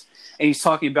greatness. And he's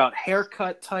talking about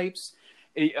haircut types.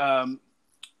 And,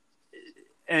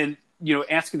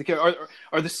 asking the kid,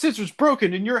 are the scissors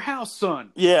broken in your house,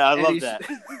 son? Yeah, I love that.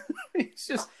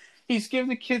 He's giving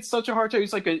the kid such a hard time.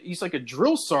 He's like a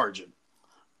drill sergeant.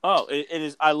 Oh, it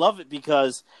is. I love it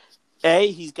because,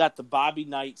 he's got the Bobby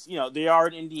Knights. They are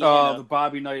in Indiana. Oh, the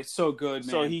Bobby Knight, so good,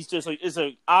 man. So he's just like, it's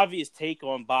an obvious take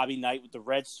on Bobby Knight with the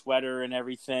red sweater and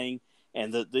everything,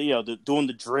 and the doing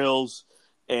the drills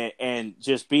and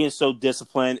just being so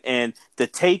disciplined. And the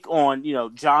take on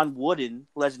John Wooden,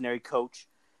 legendary coach,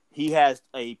 he has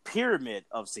a pyramid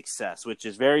of success, which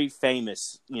is very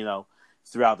famous,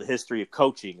 throughout the history of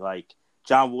coaching. Like,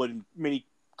 John Wooden, many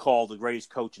call the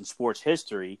greatest coach in sports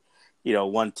history.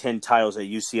 won 10 titles at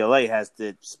UCLA, has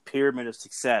this pyramid of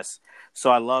success. So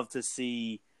I love to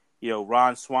see,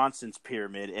 Ron Swanson's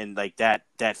pyramid and like that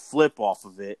flip off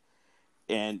of it.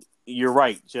 And you're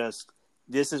right. Just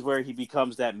this is where he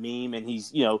becomes that meme, and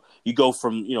he's, you go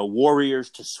from, Warriors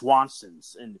to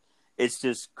Swansons, and it's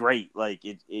just great. Like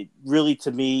it really,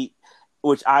 to me,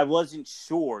 which I wasn't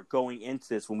sure going into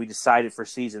this when we decided for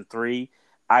season 3,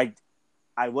 I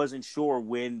wasn't sure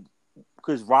when.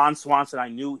 Because Ron Swanson, I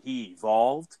knew he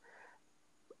evolved.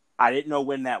 I didn't know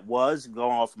when that was,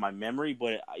 going off of my memory,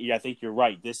 but I think you're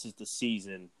right. This is the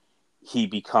season he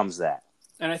becomes that.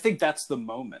 And I think that's the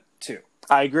moment, too.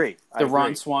 I agree.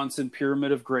 Ron Swanson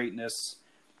pyramid of greatness,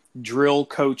 drill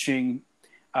coaching,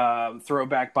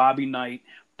 throwback Bobby Knight,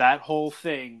 that whole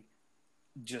thing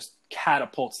just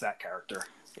catapults that character.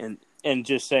 And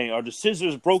just saying, are the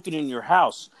scissors broken in your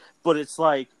house? But it's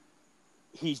like,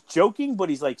 he's joking, but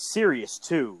he's like serious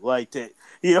too. Like that,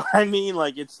 you know what I mean?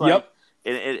 Like it's like, yep.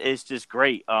 It's just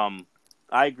great. I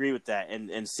agree with that.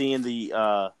 And seeing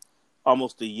the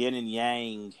almost the yin and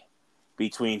yang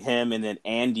between him and then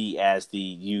Andy as the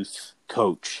youth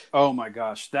coach. Oh my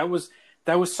gosh, that was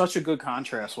such a good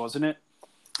contrast, wasn't it?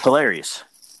 Hilarious.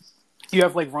 You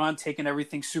have like Ron taking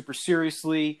everything super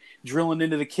seriously, drilling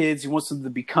into the kids. He wants them to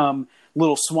become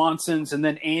little Swansons, and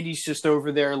then Andy's just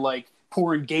over there like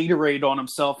pouring Gatorade on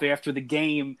himself after the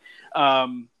game,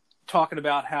 talking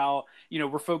about how,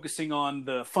 we're focusing on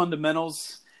the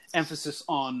fundamentals, emphasis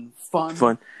on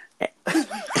fun.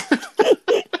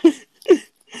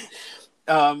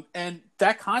 And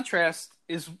that contrast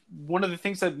is one of the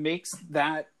things that makes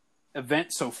that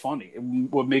event so funny.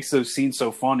 What makes those scenes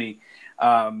so funny.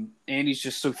 Andy's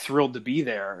just so thrilled to be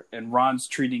there, and Ron's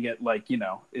treating it like,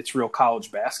 it's real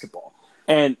college basketball.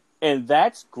 And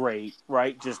that's great,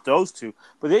 right? Just those two.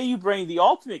 But then you bring the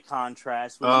ultimate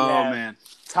contrast when you have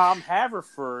Tom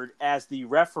Haverford as the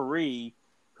referee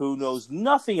who knows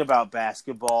nothing about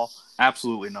basketball.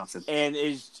 Absolutely nothing. And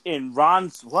is in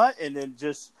Ron's what? And then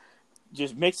just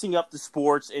mixing up the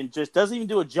sports and just doesn't even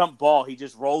do a jump ball. He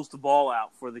just rolls the ball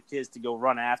out for the kids to go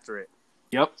run after it.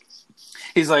 Yep.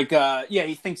 He's like,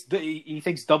 he thinks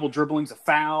double dribbling's a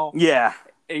foul. Yeah.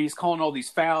 And he's calling all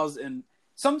these fouls, and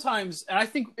sometimes, and I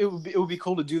think it would be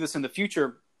cool to do this in the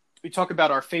future. We talk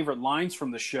about our favorite lines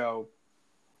from the show,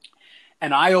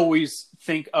 and I always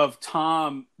think of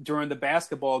Tom during the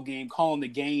basketball game calling the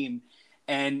game,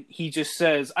 and he just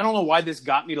says, I don't know why this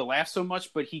got me to laugh so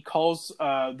much, but he calls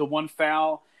the one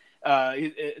foul.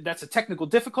 That's a technical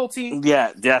difficulty.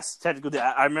 Yeah, yes, technical.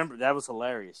 I remember that was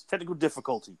hilarious. Technical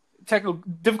difficulty. Throw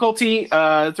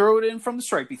it in from the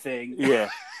stripey thing. Yeah.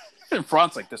 And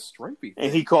Ron's like, the stripey thing.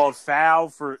 And he called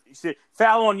foul he said,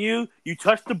 foul on you, you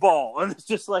touched the ball. And it's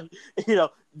just like,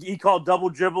 he called double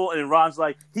dribble, and Ron's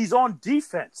like, he's on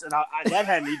defense. And that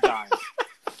had me dying.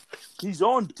 He's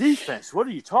on defense. What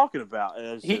are you talking about?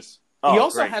 And he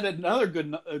also great. had another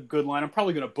good line. I'm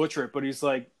probably going to butcher it, but he's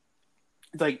like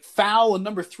foul on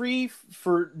number 3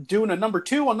 for doing a number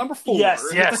 2 on number 4.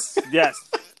 Yes.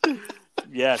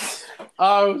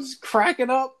 I was cracking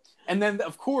up. And then,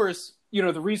 of course,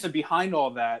 the reason behind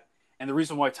all that, and the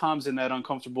reason why Tom's in that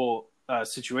uncomfortable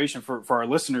situation for our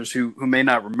listeners who may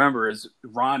not remember, is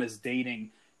Ron is dating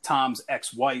Tom's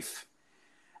ex-wife,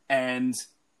 and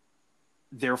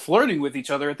they're flirting with each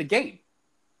other at the game.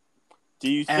 Do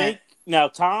you think now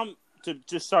Tom,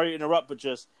 sorry to interrupt, but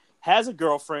just has a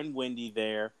girlfriend, Wendy,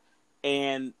 there,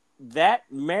 and that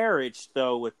marriage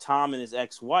though with Tom and his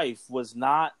ex-wife was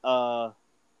not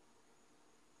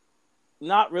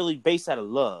really based out of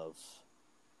love,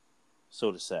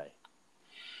 so to say.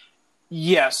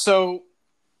 Yeah, so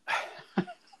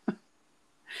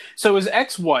his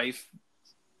ex-wife,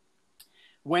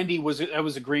 Wendy, was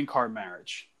a green card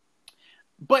marriage.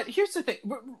 But here's the thing,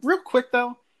 real quick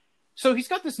though. So he's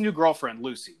got this new girlfriend,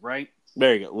 Lucy, right?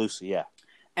 There you go, Lucy, yeah.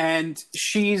 And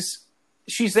she's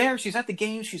there, she's at the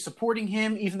game, she's supporting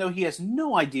him, even though he has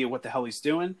no idea what the hell he's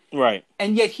doing. Right.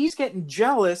 And yet he's getting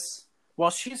jealous while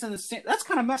she's in the stand. That's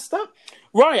kind of messed up.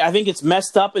 Right. I think it's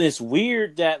messed up, and it's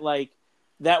weird that,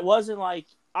 that wasn't,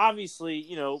 obviously,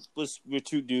 we're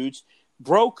two dudes,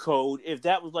 bro code, if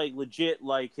that was, legit,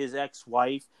 his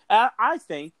ex-wife. I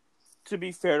think, to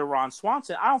be fair to Ron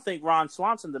Swanson, I don't think Ron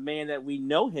Swanson, the man that we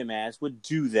know him as, would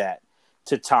do that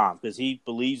to Tom, because he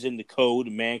believes in the code,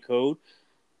 the man code,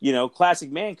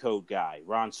 classic man code guy,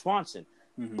 Ron Swanson.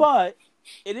 Mm-hmm. But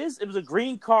it was a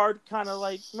green card kind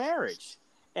of marriage.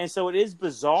 And so it is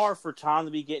bizarre for Tom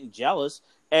to be getting jealous.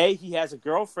 He has a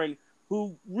girlfriend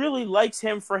who really likes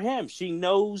him for him. She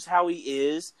knows how he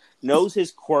is, knows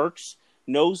his quirks,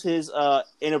 knows his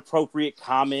inappropriate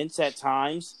comments at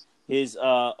times. his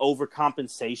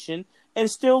overcompensation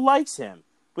and still likes him.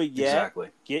 But yet,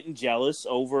 getting jealous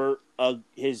over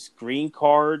his green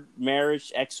card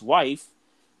marriage ex-wife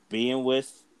being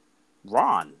with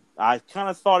Ron. I kind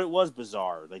of thought it was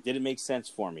bizarre. Like, didn't make sense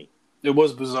for me. It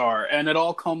was bizarre. And it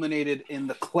all culminated in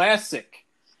the classic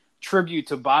tribute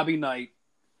to Bobby Knight,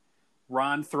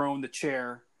 Ron throwing the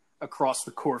chair across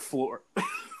the court floor.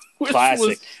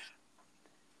 Classic.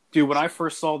 Dude, when I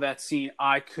first saw that scene,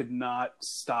 I could not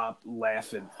stop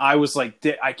laughing. I was like,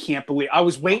 I can't believe. I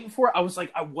was waiting for it. I was like,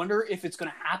 I wonder if it's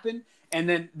going to happen. And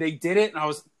then they did it, and I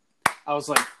was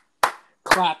like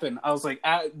clapping. I was like,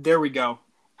 there we go.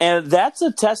 And that's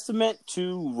a testament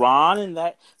to Ron and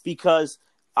that, because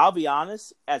I'll be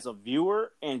honest, as a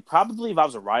viewer, and probably if I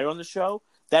was a writer on the show,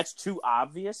 that's too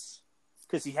obvious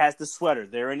because he has the sweater.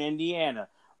 They're in Indiana,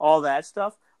 all that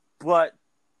stuff. But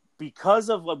because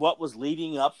of what was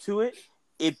leading up to it,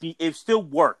 it still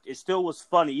worked. It still was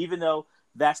funny, even though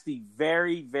that's the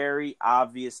very, very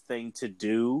obvious thing to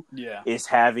do. Yeah, is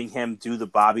having him do the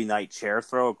Bobby Knight chair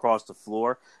throw across the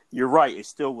floor. You're right. It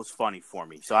still was funny for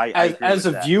me. So I as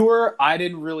a viewer, I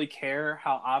didn't really care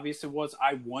how obvious it was.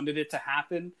 I wanted it to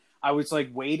happen. I was like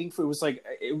waiting for. It was like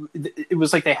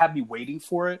they had me waiting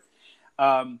for it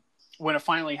when it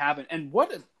finally happened. And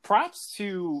props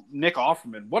to Nick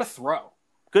Offerman. What a throw!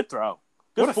 Good throw.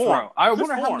 Good what form. A throw. I Good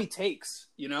wonder form. how many takes.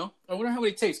 I wonder how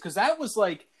many takes, because that was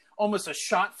like almost a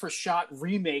shot-for-shot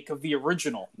remake of the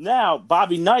original. Now,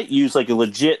 Bobby Knight used like a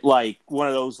legit, like one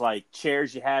of those like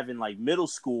chairs you have in like middle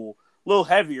school, a little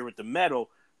heavier with the metal.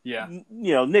 Yeah.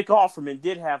 Nick Offerman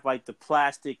did have like the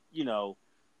plastic,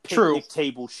 picnic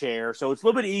table chair, so it's a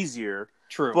little bit easier.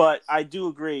 True. But I do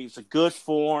agree. It's a good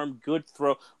form, good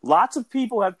throw. Lots of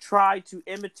people have tried to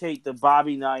imitate the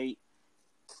Bobby Knight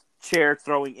chair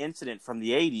throwing incident from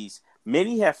the 80s.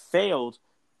 Many have failed.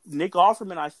 Nick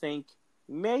Offerman, I think,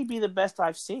 may be the best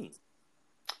I've seen.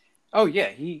 Oh yeah,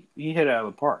 he hit it out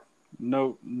of the park.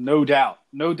 No doubt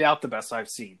the best I've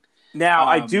seen. Now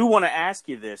I do want to ask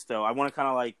you this though. I want to kind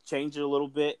of like change it a little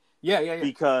bit. Yeah.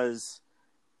 Because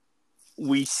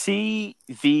we see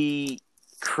the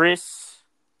Chris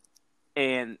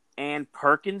and Ann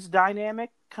Perkins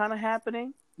dynamic kind of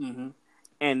happening,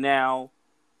 and now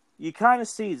you kind of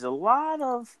see there's a lot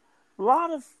of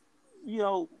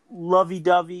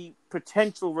lovey-dovey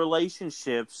potential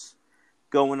relationships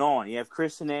going on. You have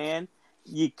Chris and Ann.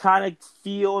 You kind of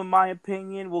feel, in my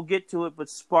opinion, we'll get to it, but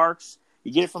sparks.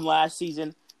 You get it from last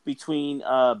season between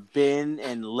Ben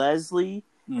and Leslie,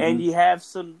 and you have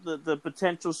some the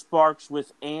potential sparks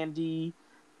with Andy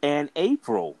and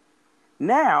April.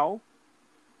 Now,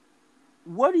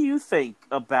 what do you think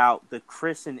about the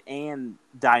Chris and Ann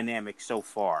dynamic so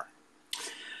far?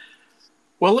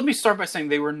 Well, let me start by saying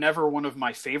they were never one of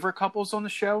my favorite couples on the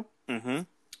show. Mm-hmm.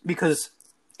 Because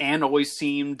Anne always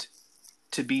seemed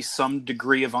to be some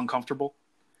degree of uncomfortable.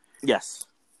 Yes.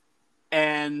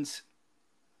 And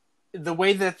the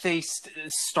way that they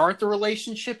start the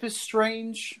relationship is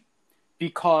strange,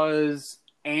 because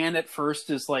Anne at first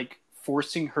is like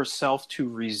forcing herself to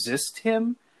resist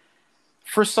him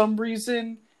for some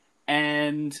reason.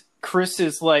 And Chris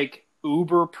is like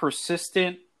uber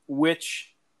persistent,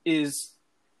 which is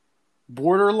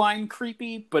borderline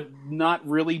creepy, but not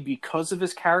really because of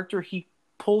his character. He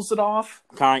pulls it off.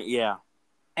 Yeah.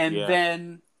 And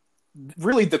then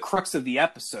really the crux of the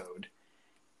episode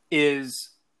is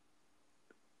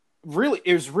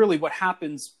really what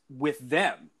happens with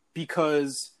them,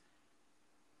 because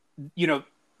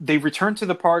they return to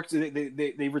the parks,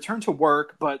 they return to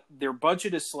work, but their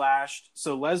budget is slashed,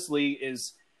 so Leslie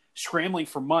is scrambling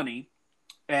for money,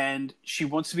 and she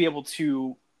wants to be able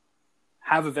to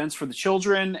have events for the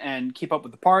children and keep up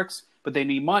with the parks, but they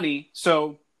need money.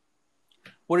 So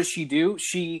what does she do?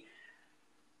 She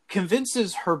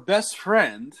convinces her best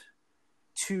friend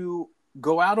to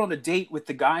go out on a date with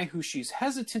the guy who she's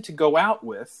hesitant to go out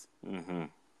with,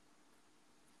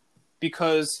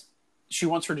 because she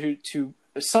wants her to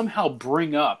somehow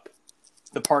bring up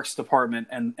the parks department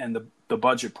and the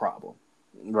budget problem.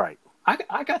 Right.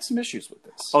 I got some issues with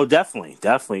this. Oh, definitely.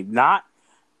 Not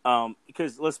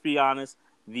because let's be honest,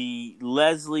 the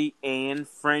Leslie Ann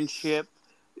friendship,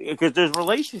 because there's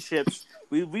relationships.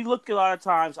 We look a lot of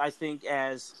times, I think,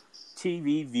 as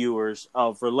TV viewers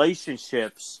of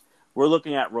relationships, we're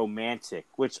looking at romantic,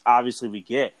 which obviously we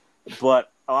get.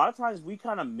 But a lot of times we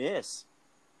kind of miss.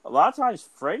 A lot of times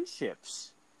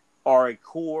friendships are a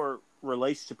core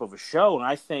relationship of a show. And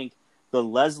I think the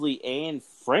Leslie Ann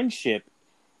friendship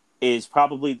is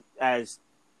probably as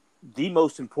the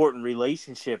most important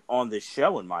relationship on this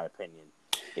show, in my opinion,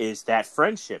 is that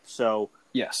friendship. So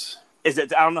yes. I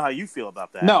don't know how you feel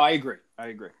about that. No, I agree.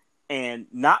 and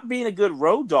not being a good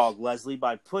road dog, Leslie,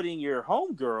 by putting your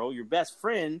homegirl, your best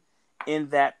friend, in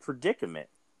that predicament.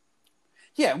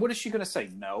 Yeah, what is she going to say?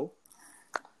 No.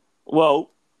 Well,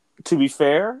 to be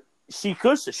fair, she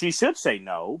should say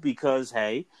no because,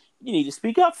 hey, you need to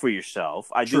speak up for yourself.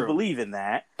 I do believe in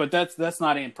that. But that's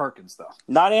not Ann Perkins, though.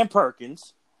 Not Ann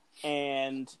Perkins.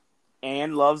 And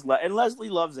Ann loves and Leslie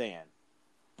loves Ann.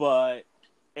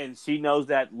 And she knows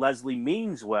that Leslie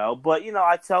means well. But,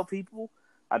 I tell people,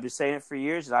 I've been saying it for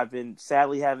years, and I've been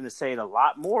sadly having to say it a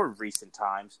lot more in recent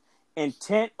times.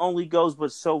 Intent only goes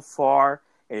but so far,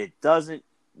 and it doesn't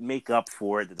make up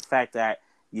for it. The fact that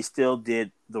you still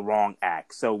did the wrong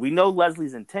act. So we know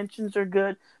Leslie's intentions are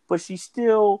good, but she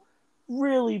still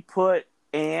really put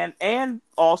Ann and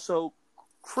also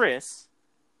Chris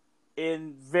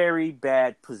in very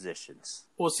bad positions.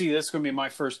 Well, see, that's going to be my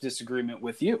first disagreement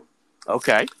with you.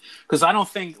 Okay. Because I don't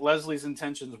think Leslie's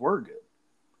intentions were good.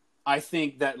 I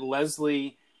think that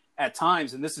Leslie, at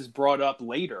times, and this is brought up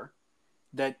later,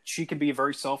 that she can be a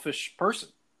very selfish person.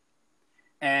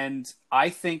 And I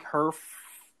think her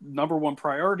number one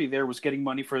priority there was getting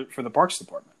money for the Parks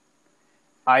Department.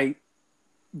 I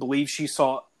believe she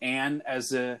saw Ann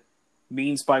as a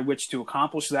means by which to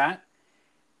accomplish that.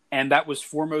 And that was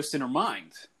foremost in her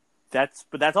mind. That's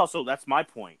my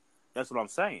point. That's what I'm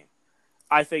saying.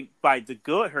 I think by the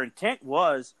good, her intent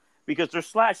was because they're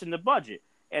slashing the budget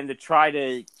and to try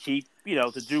to keep,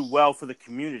 to do well for the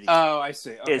community. Oh, I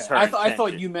see. Okay. I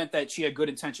thought you meant that she had good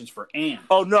intentions for Ann.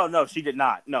 Oh, no, she did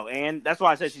not. No, Ann, that's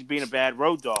why I said she's being a bad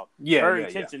road dog. Yeah, her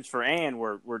intentions for Ann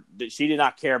were that she did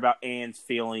not care about Ann's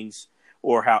feelings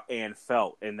or how Ann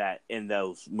felt in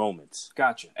those moments.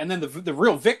 Gotcha. And then the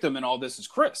real victim in all this is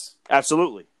Chris.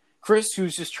 Absolutely. Chris,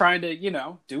 who's just trying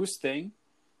to, do his thing,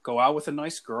 go out with a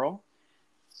nice girl,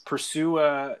 pursue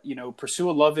a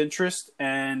love interest,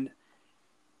 and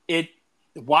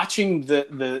watching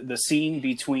the scene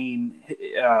between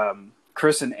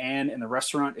Chris and Ann in the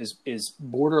restaurant is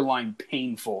borderline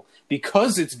painful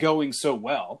because it's going so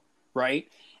well, right?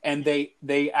 And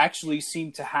they actually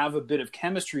seem to have a bit of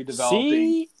chemistry developing.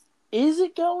 See, is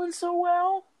it going so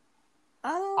well?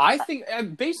 I think,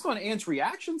 based on Ann's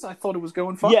reactions, I thought it was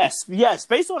going fine. Yes,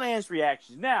 based on Ann's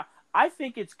reactions. Now, I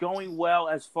think it's going well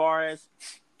as far as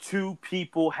two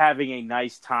people having a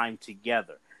nice time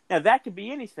together. Now, that could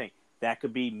be anything. That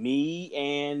could be me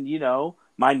and,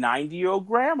 my 90-year-old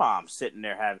grandma I'm sitting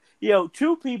there having.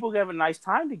 Two people have a nice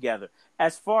time together.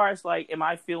 As far as, am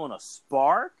I feeling a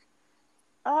spark?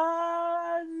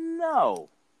 No.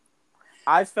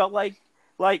 I felt like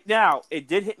now, it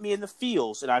did hit me in the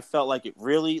feels, and I felt like it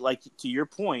really, to your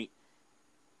point,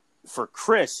 for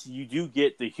Chris, you do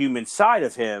get the human side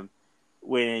of him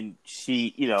when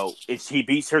she, he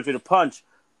beats her to the punch.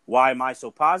 Why am I so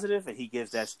positive? And he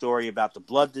gives that story about the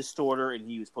blood disorder, and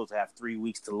he was supposed to have 3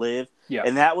 weeks to live. Yeah.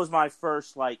 And that was my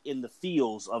first, in the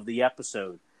feels of the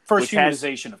episode. First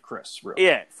humanization of Chris, really.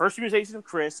 Yeah, first humanization of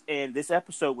Chris, and this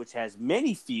episode, which has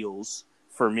many feels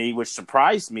for me, which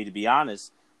surprised me, to be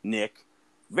honest, Nick.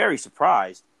 Very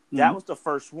surprised. Mm-hmm. That was the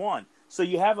first one. So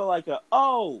you have I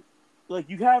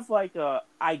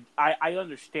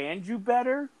understand you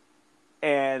better,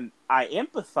 and I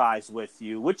empathize with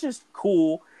you, which is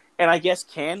cool, and I guess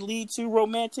can lead to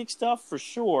romantic stuff for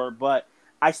sure, but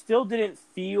I still didn't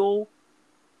feel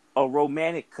a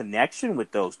romantic connection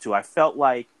with those two. I felt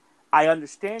like I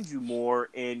understand you more,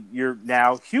 and you're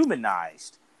now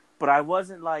humanized. But I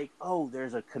wasn't like, oh,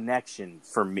 there's a connection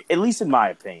for me, at least in my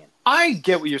opinion. I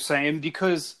get what you're saying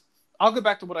because I'll go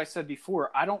back to what I said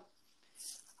before.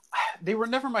 They were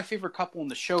never my favorite couple in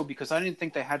the show because I didn't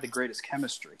think they had the greatest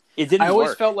chemistry. It didn't work. I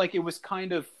always felt like it was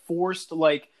kind of forced,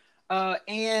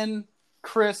 Ann,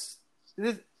 Chris,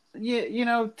 they're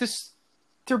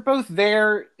both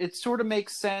there. It sort of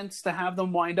makes sense to have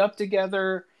them wind up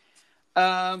together.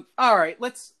 All right,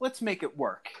 let's make it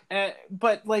work.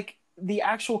 But the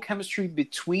actual chemistry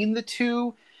between the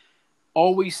two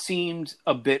always seemed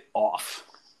a bit off.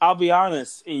 I'll be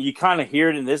honest, and you kind of hear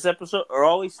it in this episode, or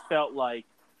always felt like,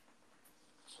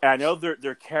 and I know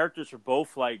their characters are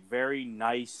both very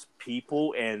nice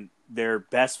people, and they're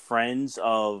best friends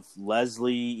of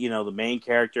Leslie, the main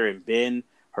character, and Ben,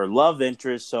 her love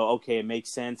interest. So, okay, it makes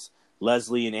sense.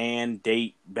 Leslie and Ann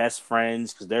date best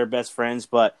friends because they're best friends.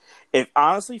 But it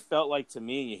honestly felt like to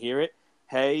me, and you hear it,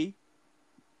 hey,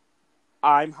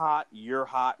 I'm hot, you're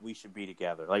hot, we should be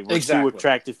together. We're exactly. too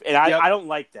attractive. And I don't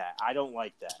like that. I don't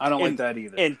like that. I don't like that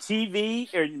either. In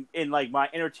TV, or in my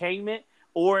entertainment,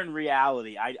 or in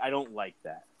reality, I don't like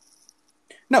that.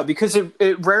 No, because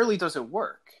it rarely does it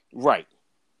work. Right.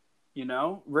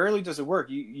 Rarely does it work.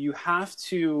 You have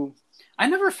to... I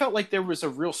never felt like there was a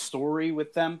real story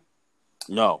with them.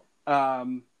 No.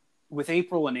 With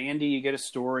April and Andy, you get a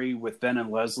story. With Ben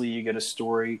and Leslie, you get a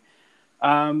story.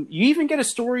 You even get a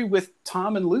story with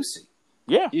Tom and Lucy.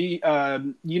 Yeah.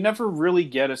 You never really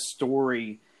get a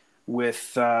story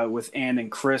with Ann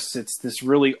and Chris. It's this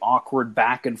really awkward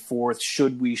back and forth,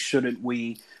 should we, shouldn't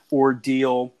we,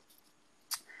 ordeal.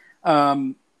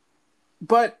 But,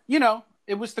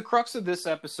 it was the crux of this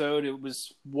episode. It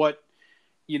was what,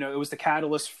 it was the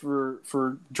catalyst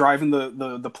for driving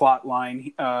the plot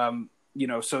line,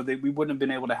 so that we wouldn't have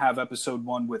been able to have episode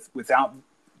 1 without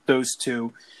those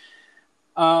two.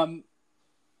 But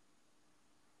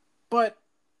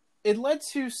it led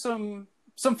to some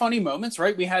funny moments,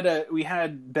 right? We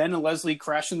had Ben and Leslie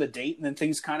crashing the date, and then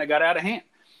things kind of got out of hand.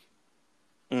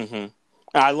 Mm-hmm.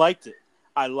 I liked it.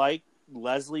 I liked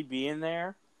Leslie being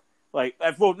there.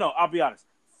 I'll be honest.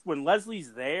 When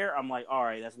Leslie's there, I'm like, all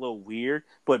right, that's a little weird.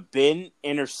 But Ben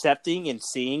intercepting and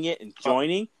seeing it and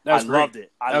joining, loved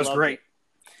it. That was great.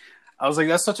 I was like,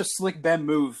 that's such a slick Ben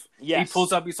move. Yes. He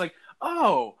pulls up, he's like,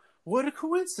 oh, what a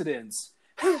coincidence.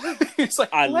 It's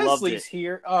like, I Leslie's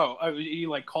here. Oh, he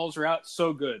calls her out.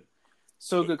 So good.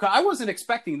 So good. I wasn't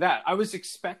expecting that. I was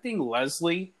expecting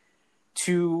Leslie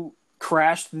to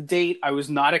crash the date. I was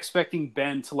not expecting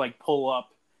Ben to pull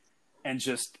up and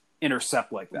just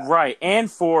intercept like that. Right. And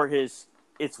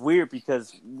it's weird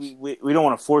because we don't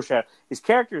want to foreshadow. His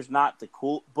character is not the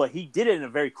cool, but he did it in a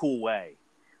very cool way.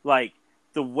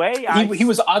 The way he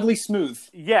was oddly smooth.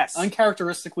 Yes.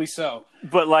 Uncharacteristically so.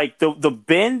 But the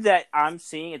Ben that I'm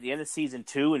seeing at the end of season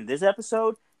 2 in this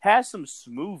episode has some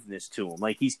smoothness to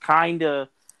him. He's kind of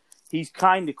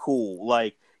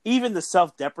cool. Even the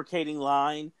self-deprecating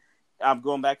line, I'm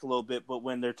going back a little bit, but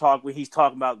when he's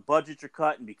talking about budgets are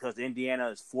cutting because Indiana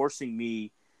is forcing me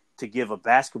to give a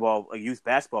youth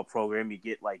basketball program, you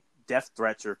get death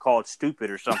threats or called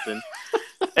stupid or something.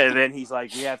 And then he's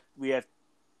like, we have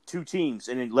 2 teams.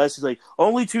 And then Leslie's like,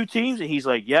 only 2 teams? And he's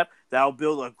like, yep, that'll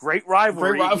build a great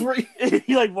rivalry.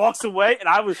 He walks away.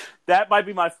 And that might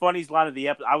be my funniest line of the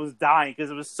episode. I was dying because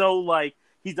it was so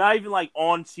he's not even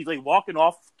on, he's walking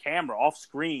off camera, off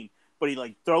screen. But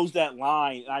he throws that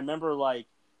line, and I remember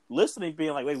listening,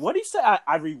 being like, "Wait, what did he say?"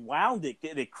 I rewound it,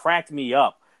 and it cracked me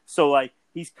up. So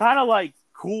he's kind of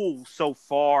cool so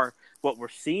far what we're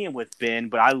seeing with Ben,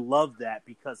 but I love that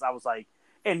because I was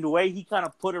and the way he kind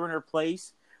of put her in her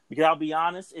place. Because I'll be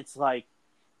honest, it's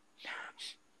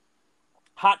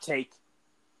hot take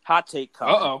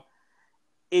coming. Uh-oh.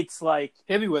 It's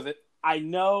hit me with it. I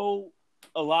know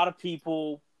a lot of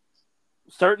people.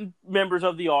 Certain members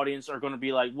of the audience are going to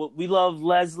be like, well, we love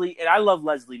Leslie, and I love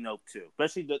Leslie Knope too.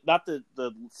 Especially not the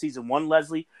season 1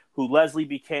 Leslie, who Leslie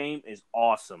became is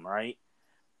awesome, right?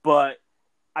 But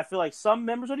I feel like some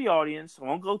members of the audience, I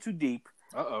won't go too deep,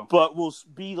 but will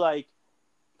be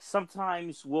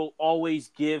sometimes we'll always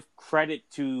give credit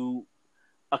to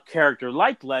a character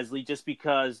like Leslie just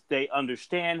because they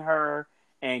understand her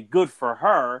and good for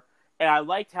her. And I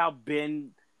liked how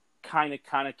Ben kind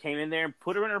of came in there and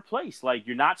put her in her place.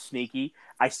 You're not sneaky.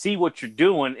 I see what you're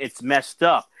doing. It's messed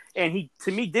up. And he,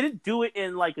 to me, didn't do it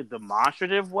in a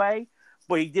demonstrative way,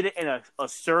 but he did it in a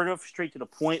assertive, straight to the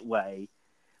point way,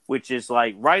 which is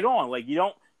right on. You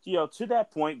don't, to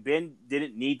that point, Ben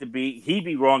didn't need to be, he'd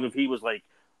be wrong if he was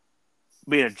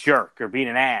being a jerk or being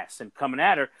an ass and coming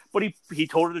at her, but he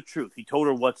told her the truth. He told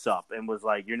her what's up and was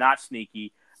you're not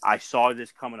sneaky. I saw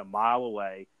this coming a mile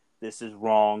away. This is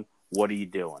wrong. What are you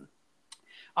doing?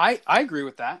 I agree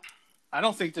with that.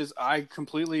 I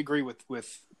completely agree with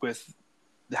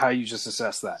how you just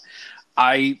assessed that.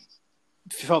 I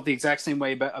felt the exact same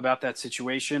way about that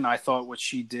situation. I thought what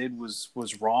she did was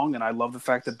wrong, and I love the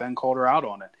fact that Ben called her out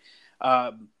on it.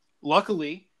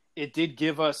 Luckily, it did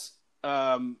give us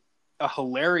a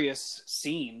hilarious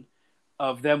scene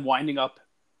of them winding up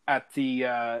at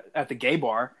the gay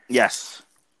bar. Yes,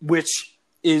 which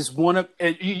is one of.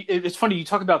 It's funny you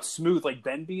talk about smooth,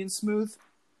 Ben being smooth.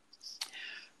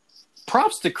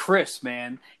 Props to Chris,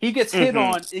 man. He gets hit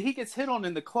on. He gets hit on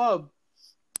in the club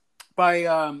by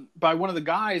one of the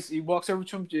guys. He walks over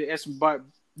to him to ask him,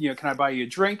 can I buy you a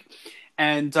drink?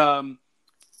 And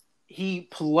he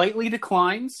politely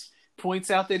declines.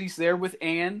 Points out that he's there with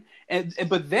Anne,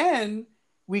 but then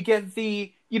we get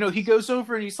the. He goes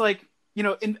over and he's like,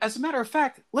 and as a matter of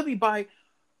fact, let me buy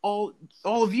all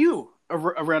of you a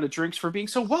round of drinks for being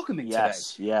so welcoming today.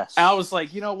 Yes. And I was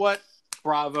like, you know what?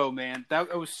 Bravo, man.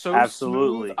 That was so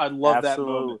Absolutely. smooth. I love that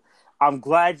moment. I'm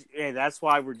glad. Hey, that's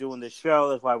why we're doing this show.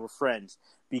 That's why we're friends.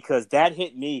 Because that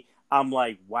hit me. I'm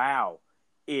like, wow.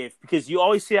 Because you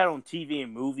always see that on TV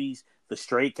and movies, the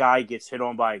straight guy gets hit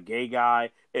on by a gay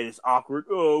guy, and it's awkward.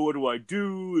 Oh, what do I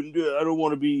do? And I don't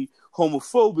want to be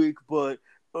homophobic, but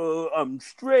I'm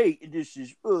straight, and this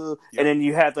is And then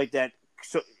you have like that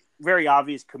very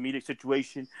obvious comedic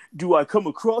situation. Do I come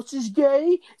across as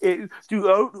gay? Do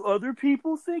other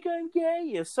people think I'm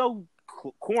gay? It's so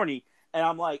corny. And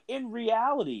I'm like, in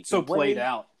reality, so played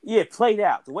out. Yeah, played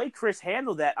out. The way Chris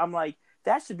handled that, I'm like,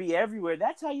 that should be everywhere.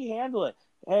 That's how you handle it.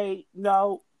 Hey,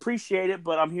 no, appreciate it,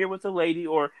 but I'm here with a lady.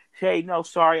 Or, hey, no,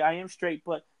 sorry, I am straight,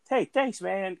 but hey, thanks,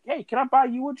 man. Hey, can I buy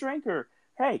you a drink? Or,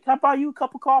 hey, can I buy you a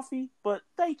cup of coffee? But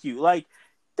thank you. Like,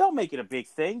 don't make it a big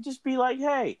thing. Just be like,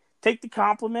 hey, take the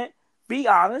compliment, be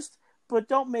honest, but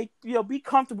don't make, be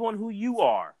comfortable in who you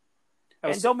are.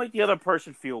 And don't make the other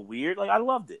person feel weird. Like, I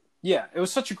loved it. Yeah, it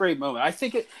was such a great moment. I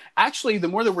think actually, the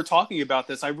more that we're talking about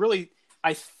this, I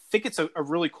think it's a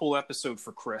really cool episode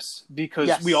for Chris,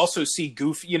 because we also see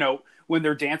Goofy, when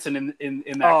they're dancing in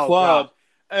that club.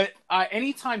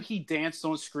 Anytime he danced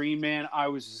on screen, man, I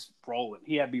was just rolling.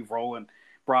 He had me rolling.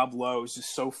 Rob Lowe is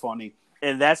just so funny.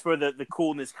 And that's where the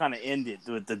coolness kind of ended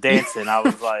with the dancing. I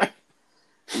was like,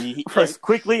 as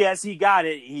quickly as he got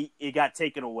it, it got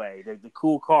taken away. The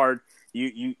cool card,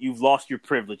 you've lost your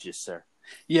privileges, sir.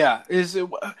 Yeah,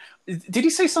 did he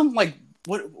say something like,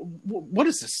 what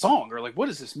is this song, or like, what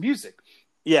is this music?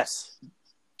 Yes,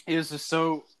 it is just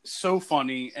so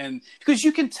funny, and because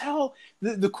you can tell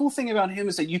the cool thing about him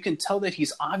is that you can tell that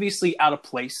he's obviously out of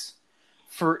place.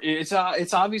 It's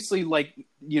obviously like,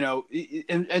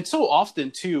 and so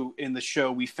often too in the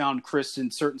show we found Chris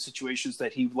in certain situations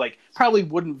that he like probably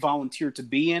wouldn't volunteer to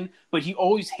be in, but he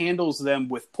always handles them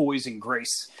with poise and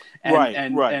grace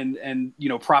and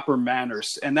proper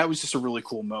manners, and that was just a really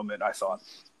cool moment, I thought.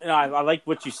 I like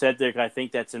what you said there, 'cause I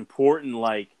think that's important.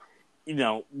 Like,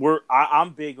 I'm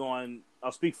big on.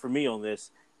 I'll speak for me on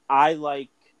this. I like,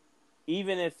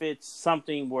 even if it's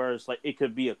something where it's like it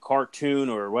could be a cartoon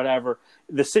or whatever,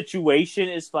 the situation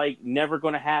is like never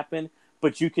going to happen,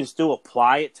 but you can still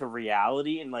apply it to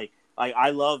reality. And like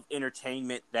I love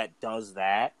entertainment that does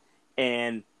that.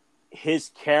 And his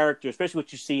character, especially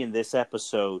what you see in this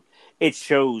episode, it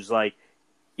shows like,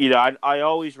 I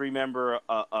always remember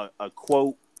a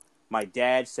quote my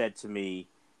dad said to me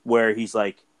where he's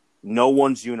like, no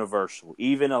one's universal.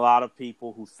 Even a lot of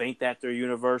people who think that they're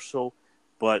universal,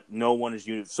 but no one is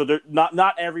universal. So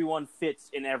not everyone fits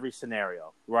in every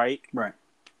scenario, right? Right.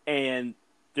 And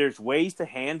there's ways to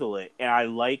handle it. And I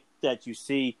like that you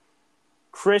see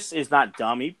Chris is not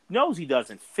dumb. He knows he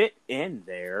doesn't fit in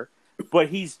there, but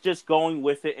he's just going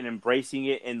with it and embracing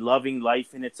it and loving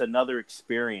life. And it's another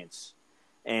experience.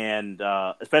 And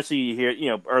especially you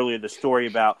hear, earlier the story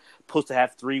about supposed to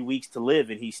have 3 weeks to live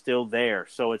and he's still there.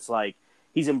 So it's like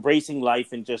he's embracing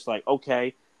life and just like,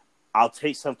 okay, I'll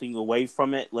take something away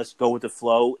from it. Let's go with the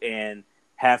flow and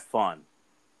have fun.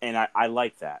 And I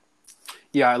like that.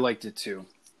 Yeah, I liked it too.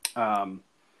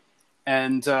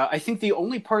 And I think the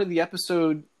only part of the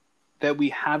episode that we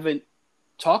haven't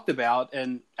talked about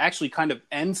and actually kind of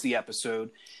ends the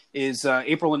episode is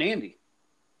April and Andy.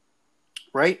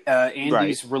 Right?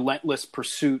 Andy's relentless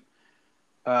pursuit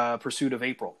of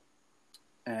April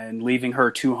and leaving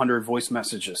her 200 voice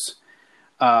messages.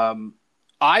 I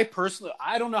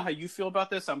don't know how you feel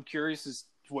about this. I'm curious as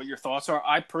to what your thoughts are.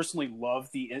 I personally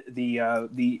love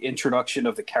the introduction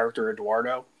of the character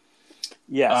Eduardo.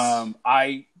 Yes.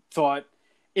 I thought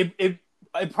it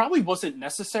probably wasn't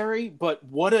necessary, but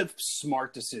what a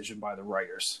smart decision by the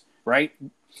writers, right?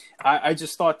 I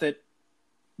just thought that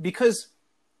because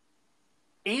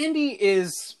Andy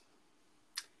is,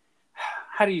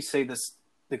 how do you say this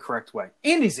the correct way?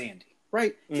 Andy's Andy,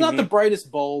 right? He's not the brightest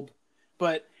bulb,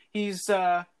 but he's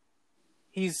the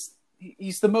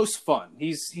most fun.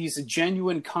 He's a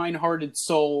genuine, kind-hearted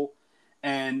soul,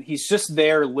 and he's just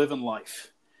there living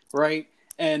life, right?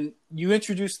 And you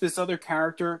introduce this other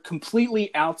character completely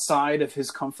outside of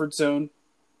his comfort zone,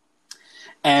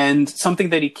 and something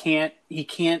that he can't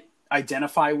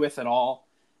identify with at all.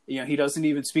 He doesn't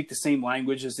even speak the same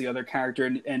language as the other character,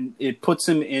 and it puts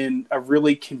him in a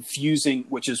really confusing,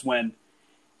 which is when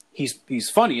he's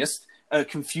funniest, a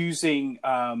confusing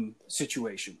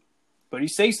situation. But he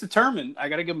stays determined. I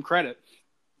got to give him credit.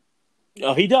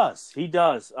 Oh, he does. He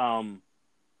does.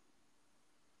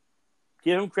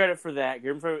 Give him credit for that.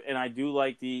 And I do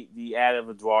like the ad of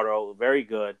Eduardo. Very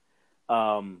good.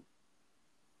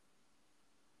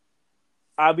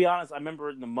 I'll be honest, I remember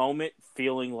in the moment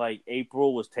feeling like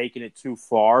April was taking it too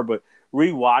far, but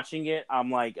rewatching it,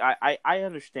 I'm like, I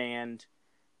understand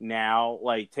now.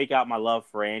 Like, take out my love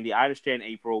for Andy. I understand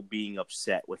April being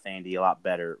upset with Andy a lot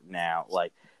better now.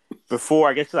 Like, before,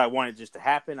 I guess because I wanted it just to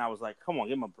happen, I was like, come on,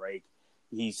 give him a break.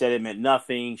 he said it meant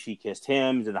nothing. She kissed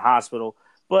him. He's in the hospital.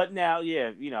 But now,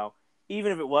 yeah,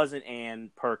 even if it wasn't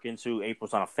Ann Perkins, who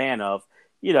April's not a fan of,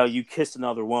 you kissed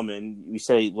another woman. You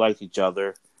say you like each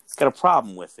other. Got a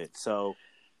problem with it. So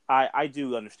I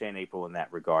do understand April in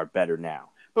that regard better now.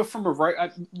 But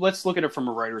let's look at it from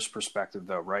a writer's perspective,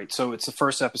 though, right? So it's the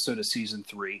first episode of season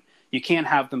 3. You can't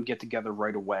have them get together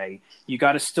right away. You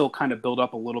got to still kind of build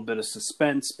up a little bit of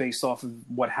suspense based off of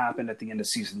what happened at the end of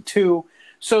season 2.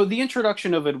 So the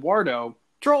introduction of Eduardo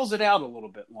draws it out a little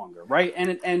bit longer, right?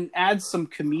 And adds some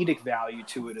comedic value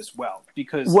to it as well.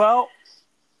 Because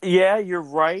yeah, you're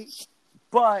right.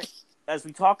 But as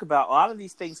we talk about, a lot of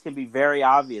these things can be very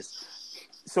obvious.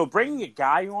 So bringing a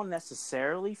guy on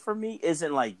necessarily for me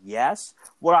isn't like, yes.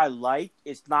 What I like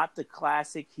is not the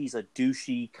classic, he's a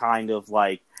douchey kind of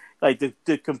like the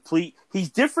complete, he's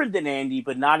different than Andy,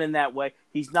 but not in that way.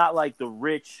 He's not like the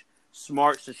rich,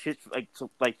 smart,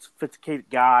 sophisticated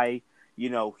guy.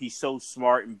 He's so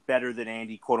smart and better than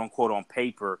Andy, quote unquote, on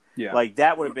paper. Yeah. Like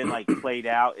that would have been like played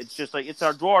out. It's just like, it's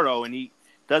Eduardo and he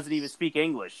doesn't even speak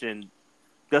English and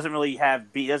doesn't really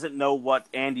doesn't know what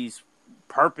Andy's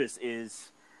purpose is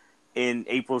in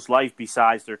April's life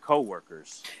besides their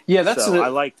coworkers. Yeah, I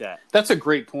like that. That's a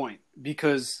great point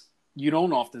because you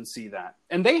don't often see that.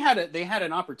 And they had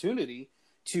an opportunity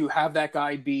to have that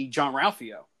guy be John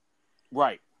Ralphio,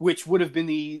 right? Which would have been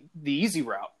the easy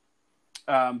route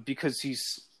because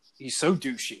he's so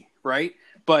douchey, right?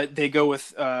 But they go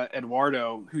with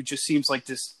Eduardo, who just seems like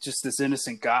this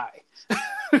innocent guy.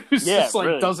 Who's just like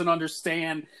really doesn't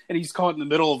understand, and he's caught in the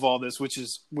middle of all this, which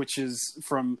is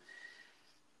from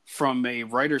a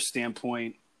writer's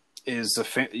standpoint is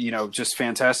just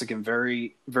fantastic and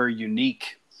very, very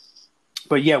unique.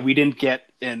 But yeah, we didn't get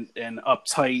an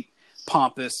uptight,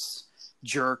 pompous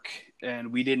jerk,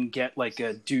 and we didn't get like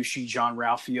a douchey John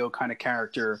Ralphio kind of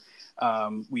character.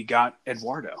 We got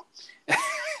Eduardo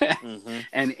mm-hmm.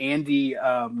 and Andy,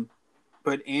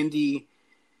 but Andy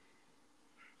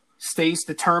stays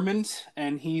determined,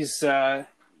 and he's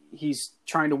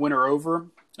trying to win her over.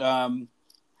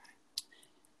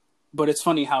 But it's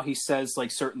funny how he says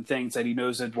like certain things that he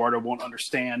knows Eduardo won't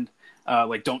understand,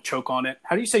 like "don't choke on it."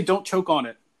 How do you say "don't choke on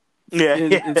it"? Yeah,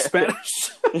 in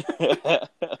Spanish.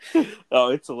 Oh,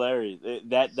 it's hilarious.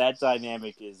 That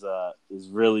dynamic is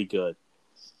really good.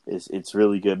 It's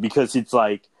really good because it's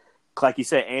like you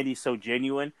said, Andy's so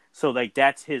genuine. So like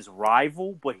that's his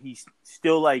rival, but he's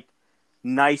still like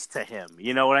nice to him.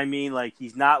 You know what I mean? Like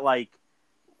he's not like,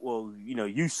 well,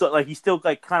 he's still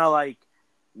like kind of like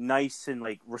nice and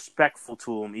like respectful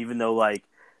to him, even though like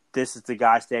this is the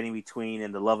guy standing between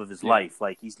and the love of his life.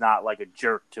 Like he's not like a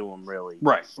jerk to him, really.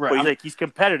 Right. But he's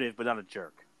competitive, but not a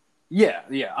jerk. Yeah.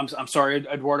 I'm sorry,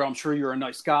 Eduardo. I'm sure you're a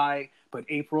nice guy, but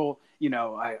April,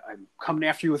 I'm coming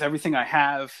after you with everything I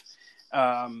have.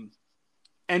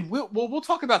 And we'll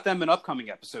talk about them in upcoming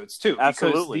episodes too.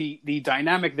 Absolutely. Because the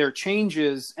dynamic there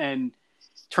changes and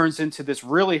turns into this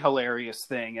really hilarious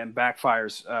thing and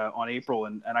backfires on April,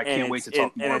 and I can't wait to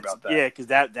talk more about that. Yeah, because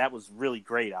that was really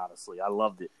great, honestly. I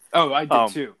loved it. Oh, I did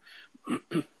too.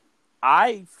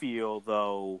 I feel,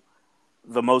 though,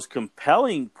 the most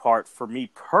compelling part for me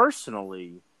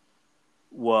personally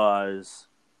was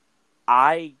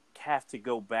I have to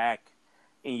go back,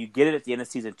 and you get it at the end of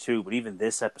season 2, but even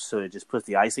this episode, it just puts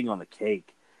the icing on the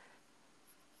cake.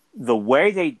 The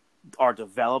way they are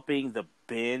developing the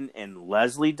Ben and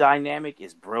Leslie dynamic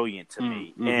is brilliant to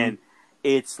me. Mm-hmm. And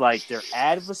it's like they're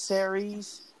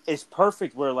adversaries. It's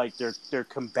perfect where like they're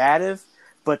combative,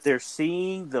 but they're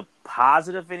seeing the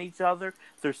positive in each other.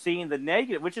 They're seeing the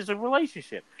negative, which is a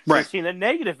relationship. Right. They're seeing the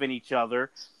negative in each other,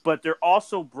 but they're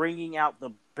also bringing out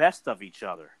the best of each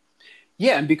other.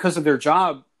 Yeah, and because of their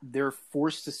job, they're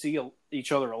forced to see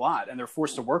each other a lot, and they're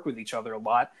forced to work with each other a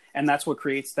lot, and that's what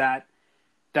creates that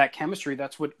chemistry.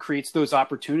 That's what creates those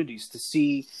opportunities to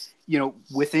see,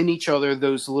 within each other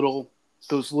those little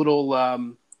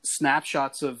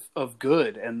snapshots of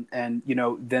good, and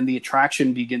then the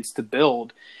attraction begins to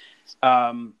build.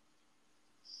 Hot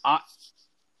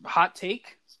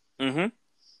take. Mm-hmm.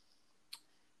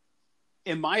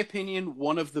 In my opinion,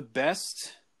 one of the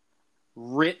best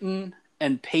written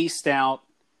and paced out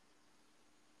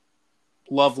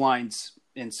love lines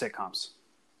in sitcoms.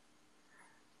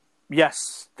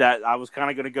 Yes, that I was kind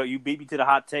of going to go. You beat me to the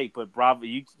hot take, but bravo,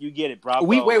 you get it, bravo.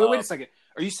 Wait a second.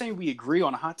 Are you saying we agree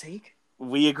on a hot take?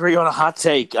 We agree on a hot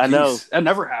take. I know that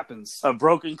never happens. A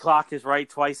broken clock is right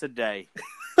twice a day.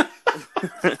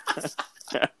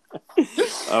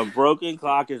 A broken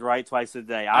clock is right twice a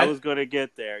day. I was going to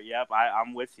get there. Yep,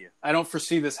 I'm with you. I don't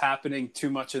foresee this happening too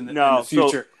much in the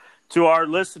future. To our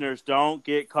listeners, don't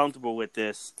get comfortable with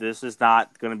this. This is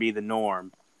not going to be the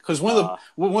norm. Because one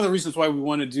of the reasons why we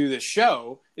want to do this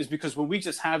show is because when we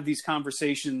just have these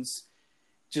conversations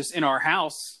just in our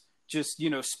house, just,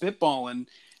 spitballing,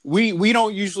 we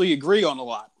don't usually agree on a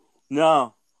lot.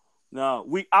 No.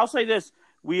 I'll say this: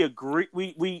 we agree,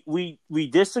 we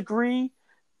disagree,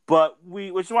 but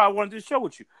which is why I wanted to do the show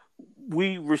with you.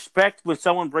 We respect when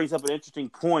someone brings up an interesting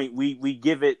point. We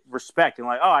give it respect and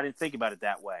like, oh, I didn't think about it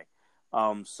that way.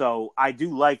 So I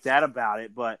do like that about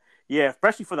it, but. Yeah,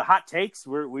 especially for the hot takes,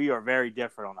 we are very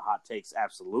different on the hot takes,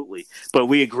 absolutely. But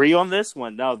we agree on this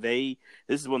one. No, this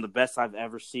is one of the best I've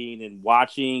ever seen. And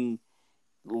watching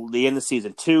the end of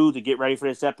season 2 to get ready for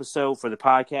this episode for the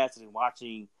podcast, and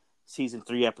watching season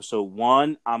 3, episode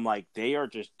 1, I'm like, they are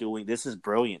just doing this is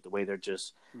brilliant. The way they're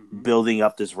just building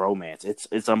up this romance,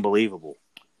 it's unbelievable.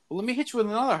 Well, let me hit you with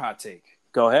another hot take.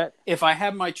 Go ahead. If I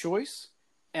had my choice,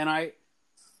 and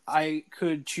I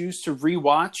could choose to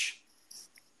rewatch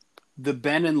the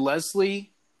Ben and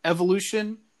Leslie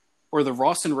evolution or the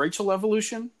Ross and Rachel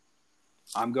evolution,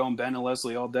 I'm going Ben and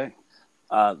Leslie all day.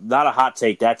 Not a hot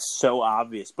take. That's so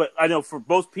obvious. But I know for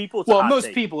most people, it's a hot take.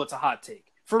 Most people, it's a hot take.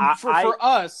 For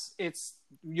us, it's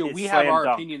we have our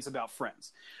opinions about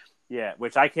Friends. Yeah,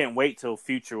 which I can't wait till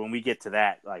future when we get to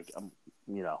that. Like,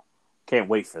 can't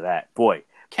wait for that. Boy.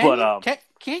 Can't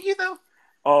you though?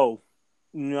 Oh,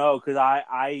 no, because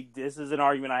I this is an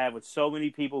argument I have with so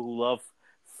many people who love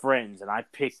Friends, and I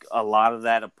pick a lot of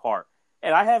that apart.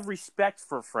 And I have respect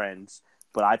for Friends,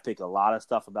 but I pick a lot of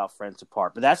stuff about Friends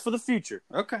apart. But that's for the future.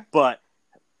 Okay. But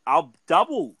I'll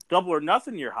double or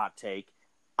nothing your hot take.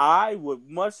 I would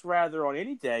much rather on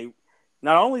any day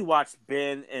not only watch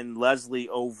Ben and Leslie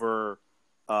over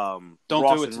Ross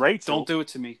and Rachel. Don't do it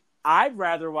to me. I'd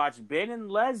rather watch Ben and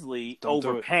Leslie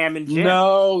over Pam and Jim.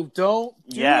 No, don't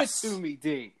do it to me,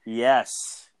 D.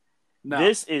 Yes. No.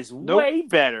 This is way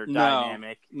better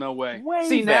dynamic. No way.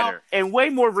 Way better. And way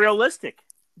more realistic.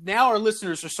 Now our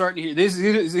listeners are starting to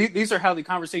hear these are how the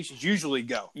conversations usually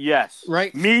go. Yes.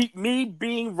 Right? Me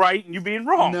being right and you being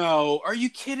wrong. No. Are you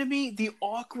kidding me? The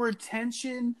awkward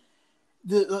tension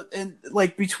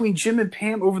between Jim and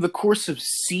Pam over the course of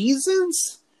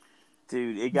seasons?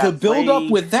 Dude, it got the build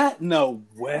up with that? No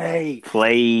way.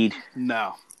 Played.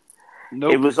 No.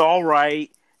 Nope. It was all right.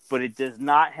 But it does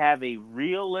not have a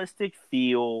realistic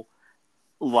feel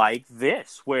like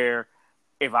this, where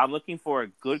if I'm looking for a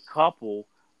good couple,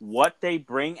 what they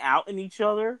bring out in each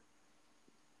other,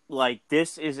 like,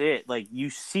 this is it. Like, you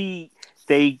see,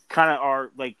 they kind of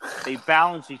are, like, they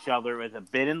balance each other with a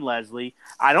Ben and Leslie.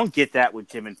 I don't get that with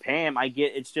Jim and Pam. I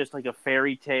get it's just like a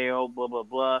fairy tale, blah, blah,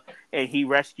 blah. And he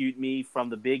rescued me from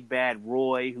the big bad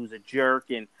Roy, who's a jerk,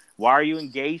 and why are you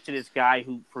engaged to this guy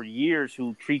who, for years,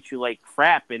 who treats you like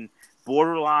crap and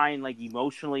borderline, like,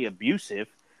 emotionally abusive?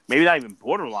 Maybe not even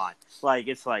borderline. Like,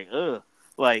 it's like, ugh.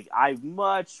 Like, I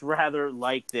much rather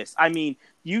like this. I mean,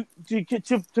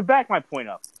 to back my point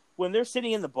up, when they're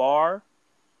sitting in the bar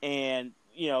and,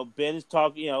 Ben is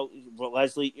talking,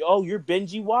 Leslie, oh, you're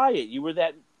Benji Wyatt. You were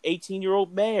that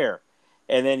 18-year-old mayor.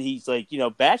 And then he's like,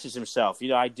 bashes himself.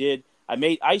 I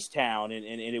made Ice Town and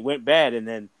it went bad. And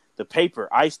then the paper,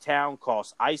 Ice Town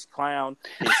costs Ice Clown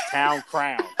his town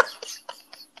crown.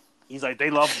 He's like, they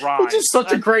love rhymes. Which is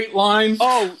such a great line.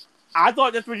 Oh, I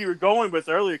thought that's what you were going with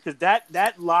earlier, because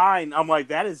that line, I'm like,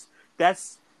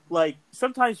 that's like,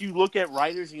 sometimes you look at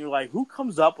writers and you're like, who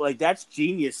comes up, like, that's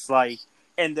genius, like,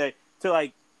 and the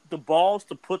balls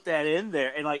to put that in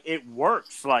there, and, like, it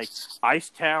works, like, Ice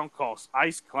Town costs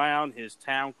Ice Clown his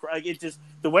town, like, it just,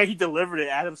 the way he delivered it,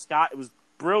 Adam Scott, it was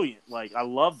brilliant, like, I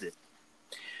loved it.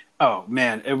 Oh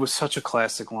man, it was such a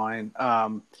classic line.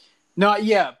 No,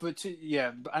 yeah, but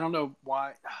I don't know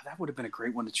why. That would have been a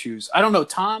great one to choose. I don't know.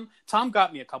 Tom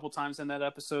got me a couple times in that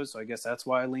episode, so I guess that's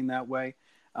why I lean that way.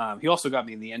 He also got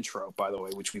me in the intro, by the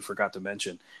way, which we forgot to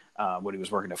mention when he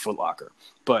was working at Foot Locker.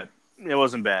 But it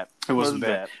wasn't bad. It wasn't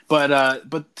bad.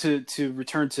 But to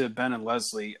return to Ben and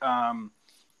Leslie,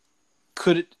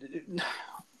 could it?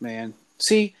 Man,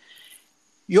 see,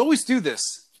 you always do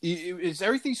this.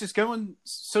 Everything's just going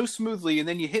so smoothly, and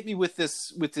then you hit me with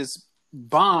this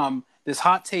bomb, this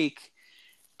hot take.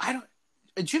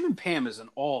 Jim and Pam is an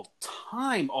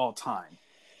all-time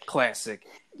classic.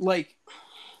 Like,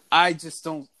 I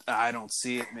don't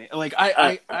see it, man. Like,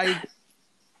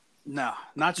 no,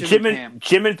 not Jim and Pam.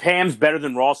 Jim and Pam's better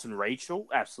than Ross and Rachel?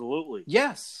 Absolutely.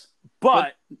 Yes.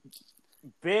 But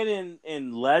Ben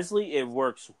and Leslie, it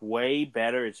works way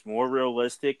better. It's more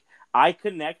realistic. I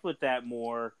connect with that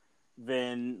more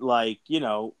than, like,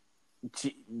 Jim,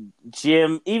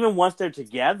 even once they're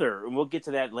together, and we'll get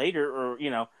to that later, or,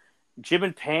 Jim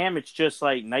and Pam, it's just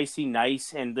like nicey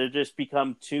nice, and they just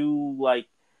become too like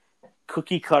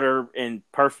cookie cutter and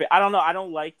perfect. I don't know. I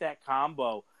don't like that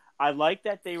combo. I like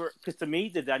that they were, because to me,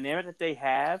 the dynamic that they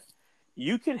have,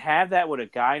 you can have that with a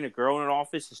guy and a girl in an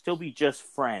office and still be just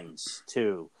friends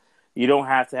too. You don't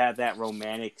have to have that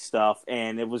romantic stuff.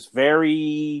 And it was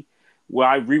very, when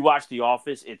I rewatched The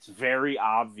Office, it's very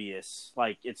obvious.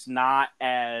 Like, it's not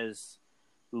as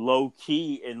low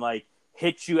key and like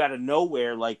hits you out of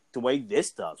nowhere like the way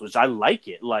this does, which I like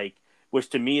it. Like, which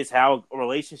to me is how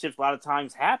relationships a lot of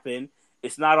times happen.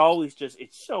 It's not always just,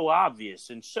 it's so obvious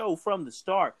and so from the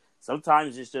start.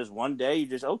 Sometimes it's just one day you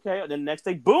just, okay, and then the next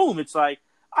day, boom, it's like,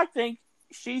 I think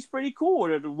she's pretty cool.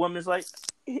 Or the woman's like,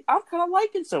 I'm kind of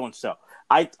liking so-and-so.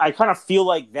 I kind of feel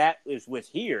like that is with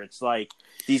here. It's like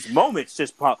these moments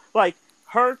just pop. Like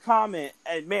her comment,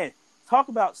 and man, talk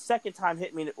about second time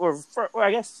hit me, or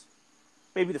I guess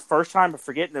maybe the first time, I'm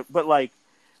forgetting it, but like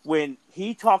when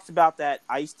he talks about that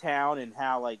ice town and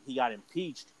how like he got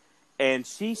impeached, and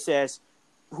she says,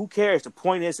 who cares? The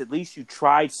point is, at least you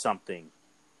tried something.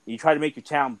 You try to make your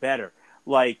town better.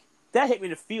 Like, that hit me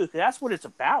to feel, because that's what it's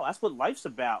about. That's what life's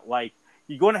about. Like,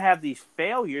 you're going to have these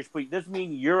failures, but it doesn't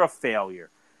mean you're a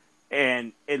failure.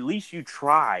 And at least you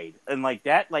tried. And, like,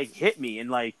 that, like, hit me. And,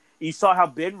 like, you saw how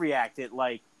Ben reacted.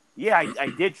 Like, yeah, I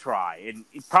did try. And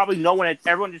probably no one,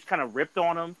 everyone just kind of ripped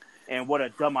on him. And what a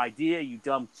dumb idea, you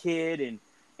dumb kid.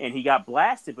 And he got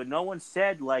blasted. But no one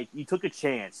said, like, you took a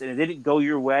chance. And it didn't go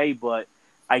your way, but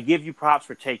I give you props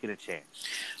for taking a chance.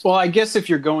 Well, I guess if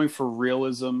you're going for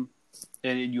realism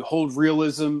and you hold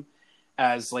realism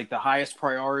as like the highest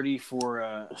priority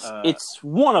for it's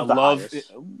one of the love,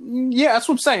 highest. Yeah, that's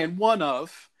what I'm saying. One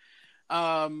of,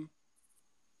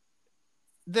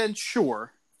 then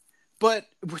sure. But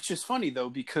which is funny though,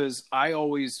 because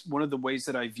one of the ways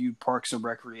that I viewed Parks and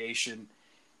Recreation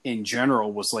in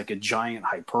general was like a giant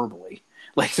hyperbole.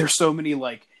 Like there's so many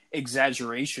like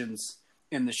exaggerations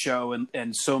in the show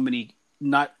and so many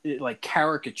not like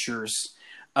caricatures,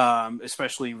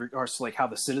 especially in regards to like how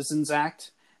the citizens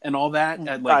act and all that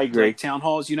at I agree. like town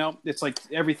halls, you know, it's like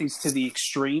everything's to the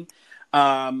extreme.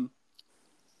 It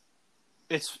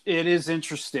is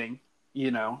interesting,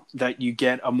 you know, that you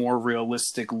get a more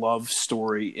realistic love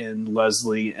story in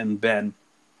Leslie and Ben.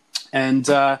 And,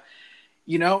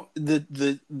 you know,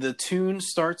 the tune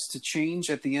starts to change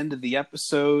at the end of the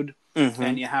episode. Mm-hmm.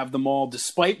 And you have them all,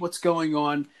 despite what's going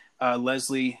on.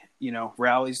 Leslie, you know,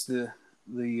 rallies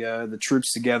the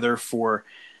troops together for,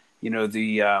 you know,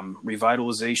 the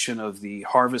revitalization of the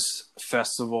Harvest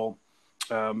Festival,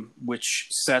 which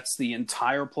sets the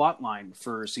entire plot line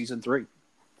for season 3.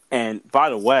 And by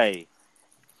the way,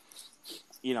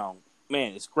 you know,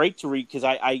 man, it's great to read, because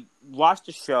I watched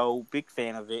the show, big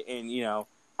fan of it, and you know,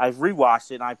 I've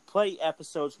rewatched it. And I play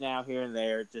episodes now here and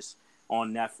there, just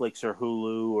on Netflix or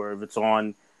Hulu, or if it's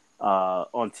on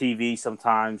TV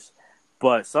sometimes.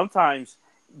 But sometimes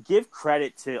give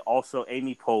credit to also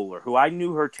Amy Poehler, who I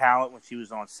knew her talent when she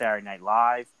was on Saturday Night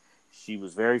Live. She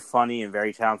was very funny and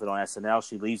very talented on SNL.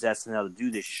 She leaves SNL to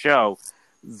do this show.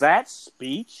 That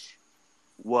speech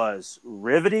was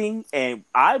riveting, and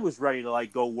I was ready to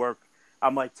like go work.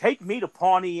 I'm like, take me to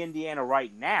Pawnee, Indiana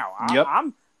right now.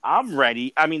 I'm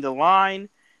ready. I mean, the line,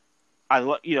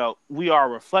 you know, we are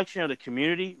a reflection of the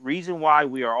community. Reason why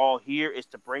we are all here is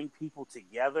to bring people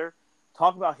together.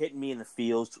 Talk about hitting me in the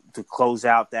feels to close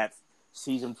out that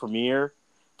season premiere.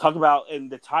 Talk about, and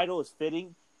the title is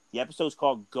fitting. The episode's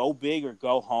called Go Big or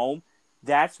Go Home.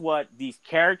 That's what these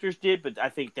characters did, but I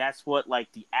think that's what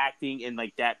like the acting and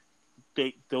like that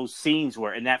those scenes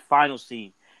were. And that final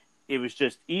scene, it was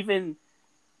just, even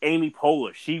Amy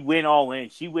Poehler, she went all in.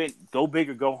 She went go big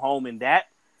or go home. And that,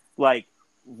 like,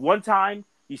 one time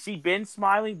you see Ben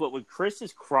smiling, but when Chris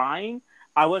is crying,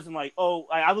 I wasn't like, oh,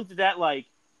 I looked at that like,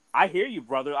 I hear you,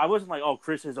 brother. I wasn't like, oh,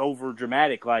 Chris is over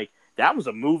dramatic. Like, that was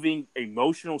a moving,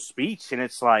 emotional speech. And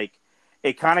it's like,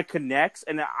 it kind of connects.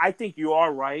 And I think you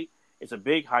are right. It's a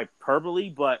big hyperbole,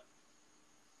 but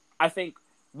I think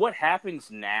what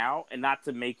happens now, and not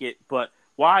to make it, but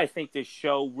why I think this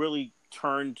show really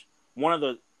turned, one of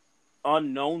the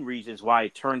unknown reasons why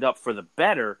it turned up for the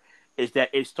better, is that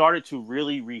it started to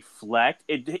really reflect.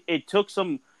 It took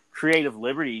some creative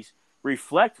liberties,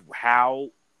 reflect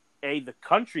how the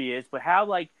country is, but how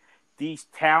like these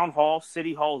town halls,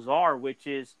 city halls are, which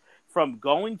is from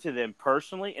going to them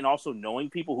personally and also knowing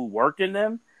people who worked in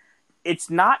them.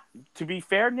 It's not, to be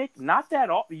fair, Nick, not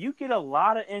that all. You get a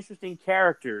lot of interesting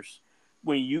characters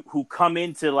who come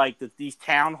into like these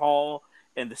town hall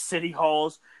and the city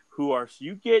halls, who are,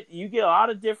 you get a lot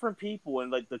of different people,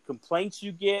 and like the complaints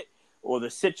you get or the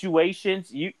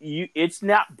situations, it's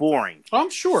not boring. I'm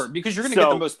sure, because you're going to get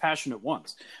the most passionate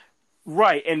ones.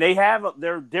 Right, and they have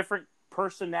their different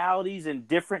personalities and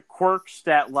different quirks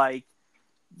that, like,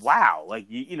 wow, like,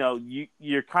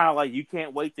 you're kind of like, you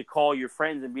can't wait to call your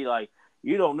friends and be like,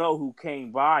 you don't know who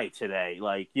came by today.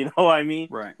 Like, you know what I mean?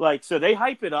 Right. Like, so they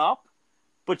hype it up,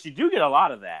 but you do get a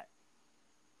lot of that.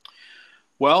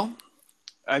 Well,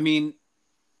 I mean,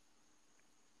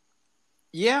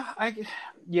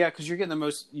 because you're getting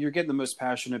the most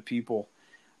passionate people.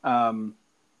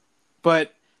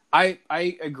 But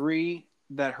I agree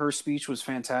that her speech was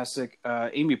fantastic.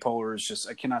 Amy Poehler is just,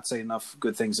 I cannot say enough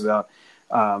good things about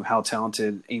how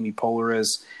talented Amy Poehler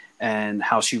is and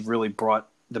how she really brought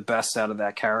the best out of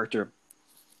that character.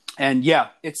 And yeah,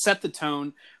 it set the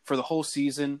tone for the whole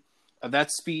season. That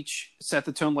speech set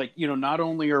the tone. Like, not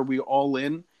only are we all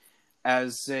in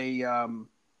as a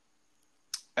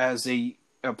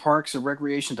Parks and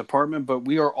Recreation department, but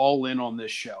we are all in on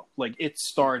this show. Like, it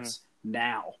starts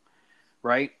now,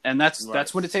 right? And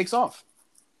that's when it takes off.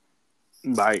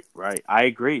 Right. I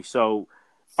agree. So,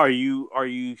 are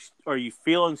you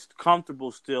feeling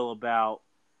comfortable still about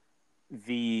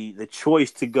the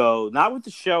choice to go, not with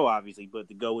the show obviously, but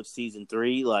to go with season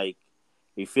 3? Like,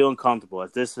 are you feeling comfortable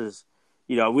as this is,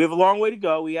 we have a long way to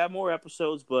go. We have more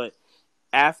episodes, but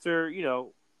after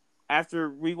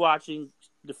rewatching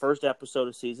the first episode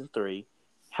of season 3,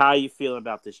 how are you feeling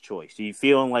about this choice? Are you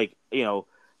feeling like,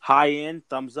 high end,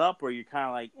 thumbs up, or you're kind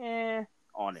of like,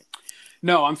 on it?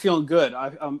 No, I'm feeling good.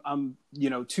 I'm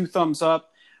 2 thumbs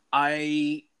up.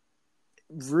 I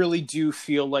really do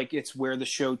feel like it's where the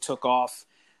show took off.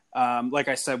 Like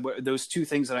I said, those 2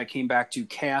 things that I came back to,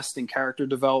 cast and character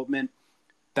development,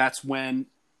 that's when,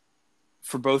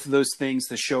 for both of those things,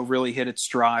 the show really hit its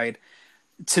stride.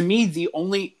 To me, the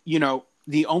only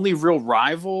real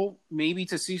rival maybe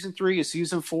to season 3 is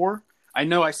season 4. I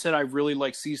know I said I really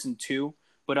like season 2,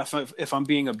 but if I'm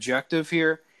being objective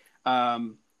here,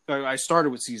 I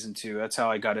started with season 2. That's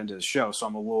how I got into the show, so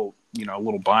I'm a little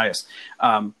biased.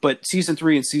 But season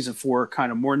 3 and season 4 are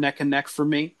kind of more neck and neck for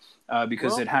me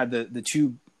because it had the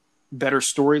 2 better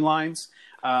storylines.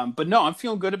 But no, I'm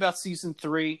feeling good about season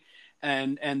 3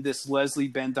 and this Leslie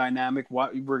Ben dynamic.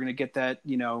 We're going to get that,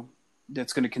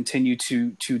 that's going to continue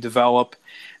to develop.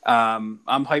 I'm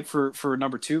hyped for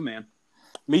number 2, man.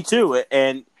 Me too.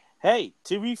 And hey,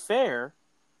 to be fair,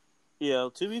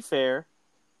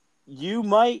 you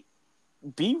might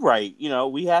be right.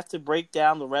 We have to break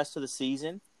down the rest of the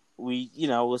season.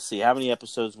 Let's see, how many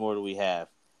episodes more do we have?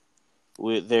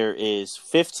 There is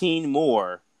 15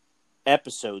 more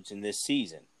episodes in this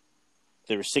season.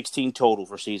 There were 16 total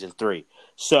for season 3.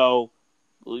 So,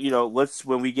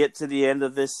 when we get to the end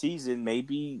of this season,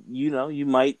 maybe, you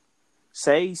might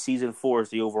say season 4 is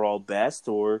the overall best,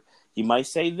 or you might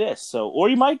say this. So, or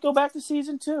you might go back to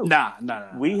season 2. Nah.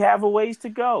 We have a ways to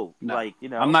go. No. Like,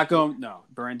 I'm not going. No,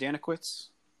 Brendanawicz.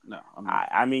 No,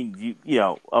 I mean,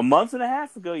 a month and a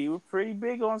half ago, you were pretty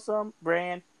big on some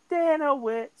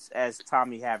Brendanawicz, as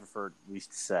Tommy Haverford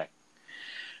used to say.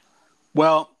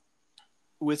 Well,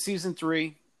 with season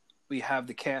 3, we have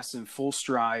the cast in full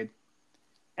stride.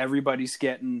 Everybody's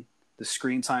getting the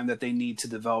screen time that they need to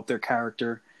develop their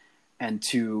character and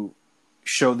to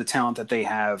show the talent that they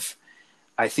have.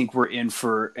 I think we're in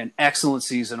for an excellent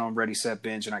season on Ready, Set,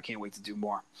 Binge, and I can't wait to do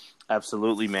more.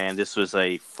 Absolutely, man. This was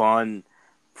a fun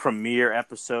premiere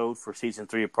episode for season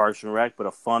 3 of Parks and Rec, but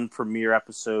a fun premiere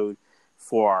episode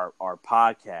for our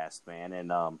podcast, man.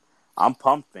 And I'm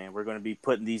pumped, man. We're going to be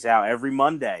putting these out every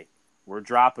Monday. We're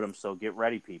dropping them, so get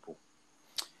ready, people.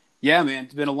 Yeah, man.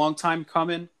 It's been a long time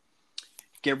coming.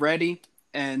 Get ready.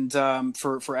 And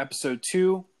for episode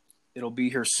 2, it'll be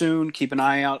here soon. Keep an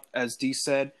eye out, as Dee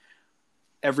said.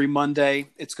 Every Monday,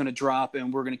 it's going to drop,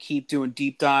 and we're going to keep doing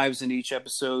deep dives in each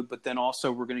episode, but then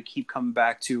also we're going to keep coming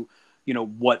back to,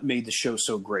 what made the show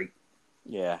so great.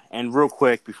 Yeah, and real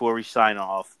quick, before we sign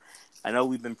off, I know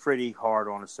we've been pretty hard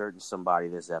on a certain somebody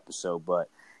this episode, but,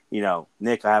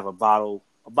 Nick, I have a bottle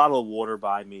of water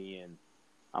by me, and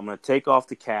I'm going to take off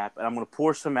the cap, and I'm going to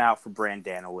pour some out for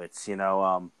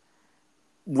Brendanawicz.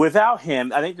 Without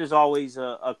him, I think there's always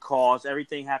a cause.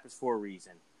 Everything happens for a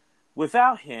reason.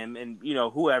 Without him and,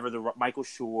 whoever, the Michael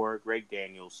Schur, Greg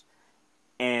Daniels,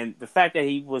 and the fact that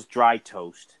he was dry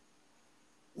toast,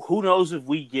 who knows if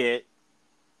we get,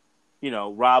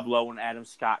 Rob Lowe and Adam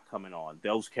Scott coming on,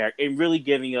 those characters, and really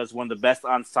giving us one of the best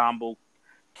ensemble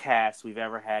casts we've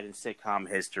ever had in sitcom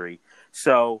history.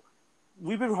 So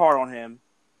we've been hard on him,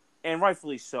 and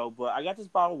rightfully so, but I got this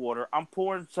bottle of water. I'm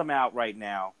pouring some out right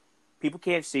now. People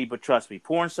can't see, but trust me,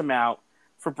 pouring some out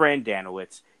for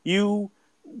Brendanawicz. You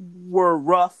were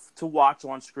rough to watch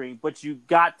on screen, but you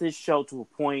got this show to a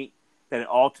point that it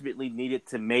ultimately needed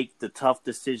to make the tough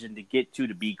decision to get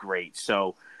to be great.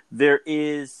 So there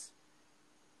is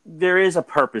a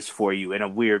purpose for you in a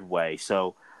weird way.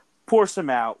 So pour some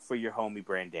out for your homie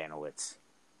Brendanawicz.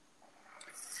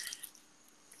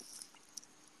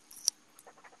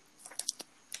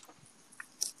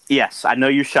 Yes, I know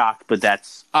you're shocked, but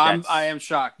I am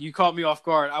shocked. You caught me off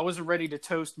guard. I wasn't ready to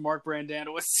toast Mark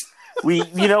Brendanawicz.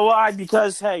 You know why?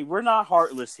 Because hey, we're not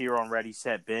heartless here on Ready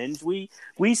Set Binge. We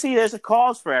see there's a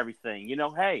cause for everything. You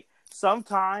know, hey,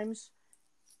 sometimes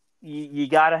you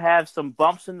got to have some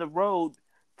bumps in the road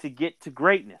to get to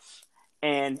greatness.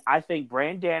 And I think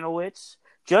Brendanawicz,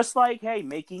 just like hey,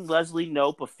 making Leslie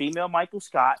Knope a female Michael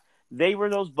Scott, they were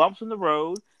those bumps in the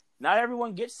road. Not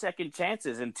everyone gets second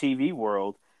chances in TV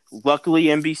world. Luckily,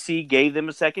 NBC gave them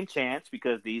a second chance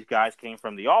because these guys came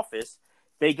from The Office.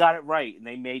 They got it right, and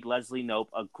they made Leslie Knope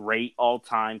a great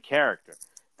all-time character.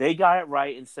 They got it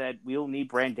right and said, we'll need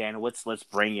Brendanawicz. Let's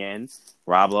bring in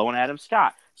Rob Lowe and Adam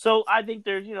Scott. So I think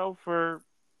there's, for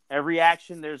every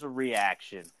action, there's a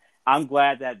reaction. I'm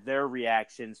glad that their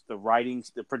reactions, the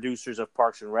writings, the producers of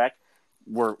Parks and Rec,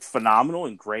 were phenomenal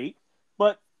and great.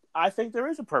 But I think there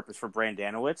is a purpose for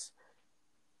Brendanawicz.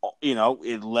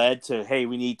 It led to, hey,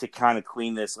 we need to kind of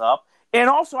clean this up. And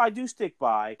also, I do stick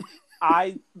by,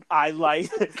 I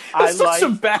like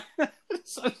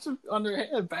such an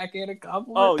underhanded, backhanded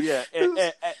compliment. Oh yeah,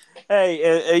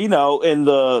 hey, in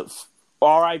the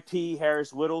R.I.P.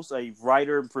 Harris Whittles, a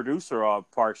writer and producer of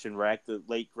Parks and Rec, the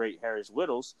late great Harris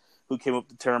Whittles, who came up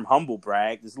with the term humble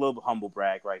brag. There's a little humble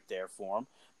brag right there for him.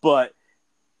 But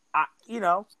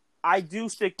I do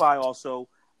stick by also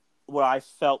what I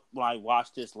felt when I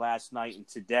watched this last night and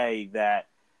today, that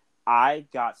I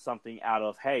got something out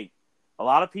of, hey, a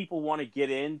lot of people want to get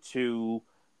into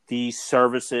these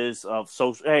services of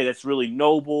social. Hey, that's really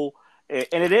noble. And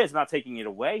it is, not taking it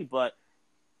away, but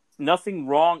nothing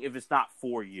wrong if it's not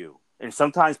for you. And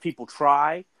sometimes people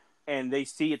try and they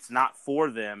see it's not for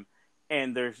them,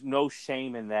 and there's no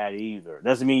shame in that either.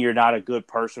 Doesn't mean you're not a good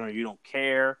person or you don't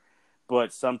care,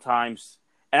 but sometimes,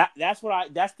 and that's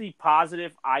the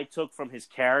positive I took from his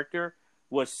character,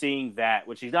 was seeing that,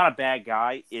 which he's not a bad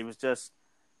guy. It was just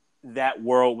that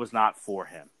world was not for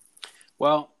him.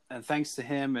 Well, and thanks to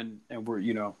him, and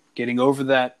we're getting over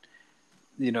that,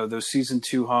 those season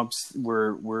 2 humps. We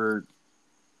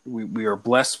are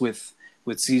blessed with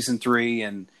season 3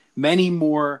 and many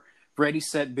more Ready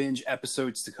Set Binge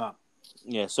episodes to come.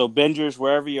 Yeah, so bingers,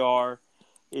 wherever you are,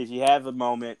 if you have a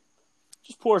moment,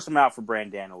 just pour some out for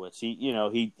Brendanawicz.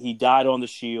 He died on the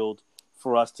shield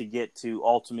for us to get to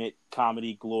ultimate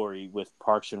comedy glory with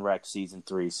Parks and Rec season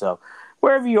 3. So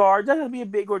wherever you are, it doesn't have to be a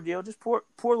big ordeal. Just pour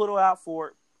a little out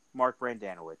for Mark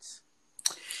Brendanawicz.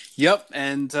 Yep,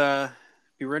 and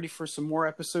be ready for some more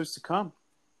episodes to come.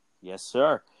 Yes,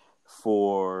 sir.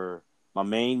 For my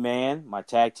main man, my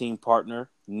tag team partner,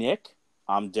 Nick,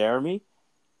 I'm Deremy.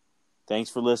 Thanks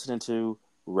for listening to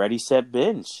Ready, Set,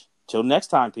 Binge. Till next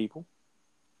time, people.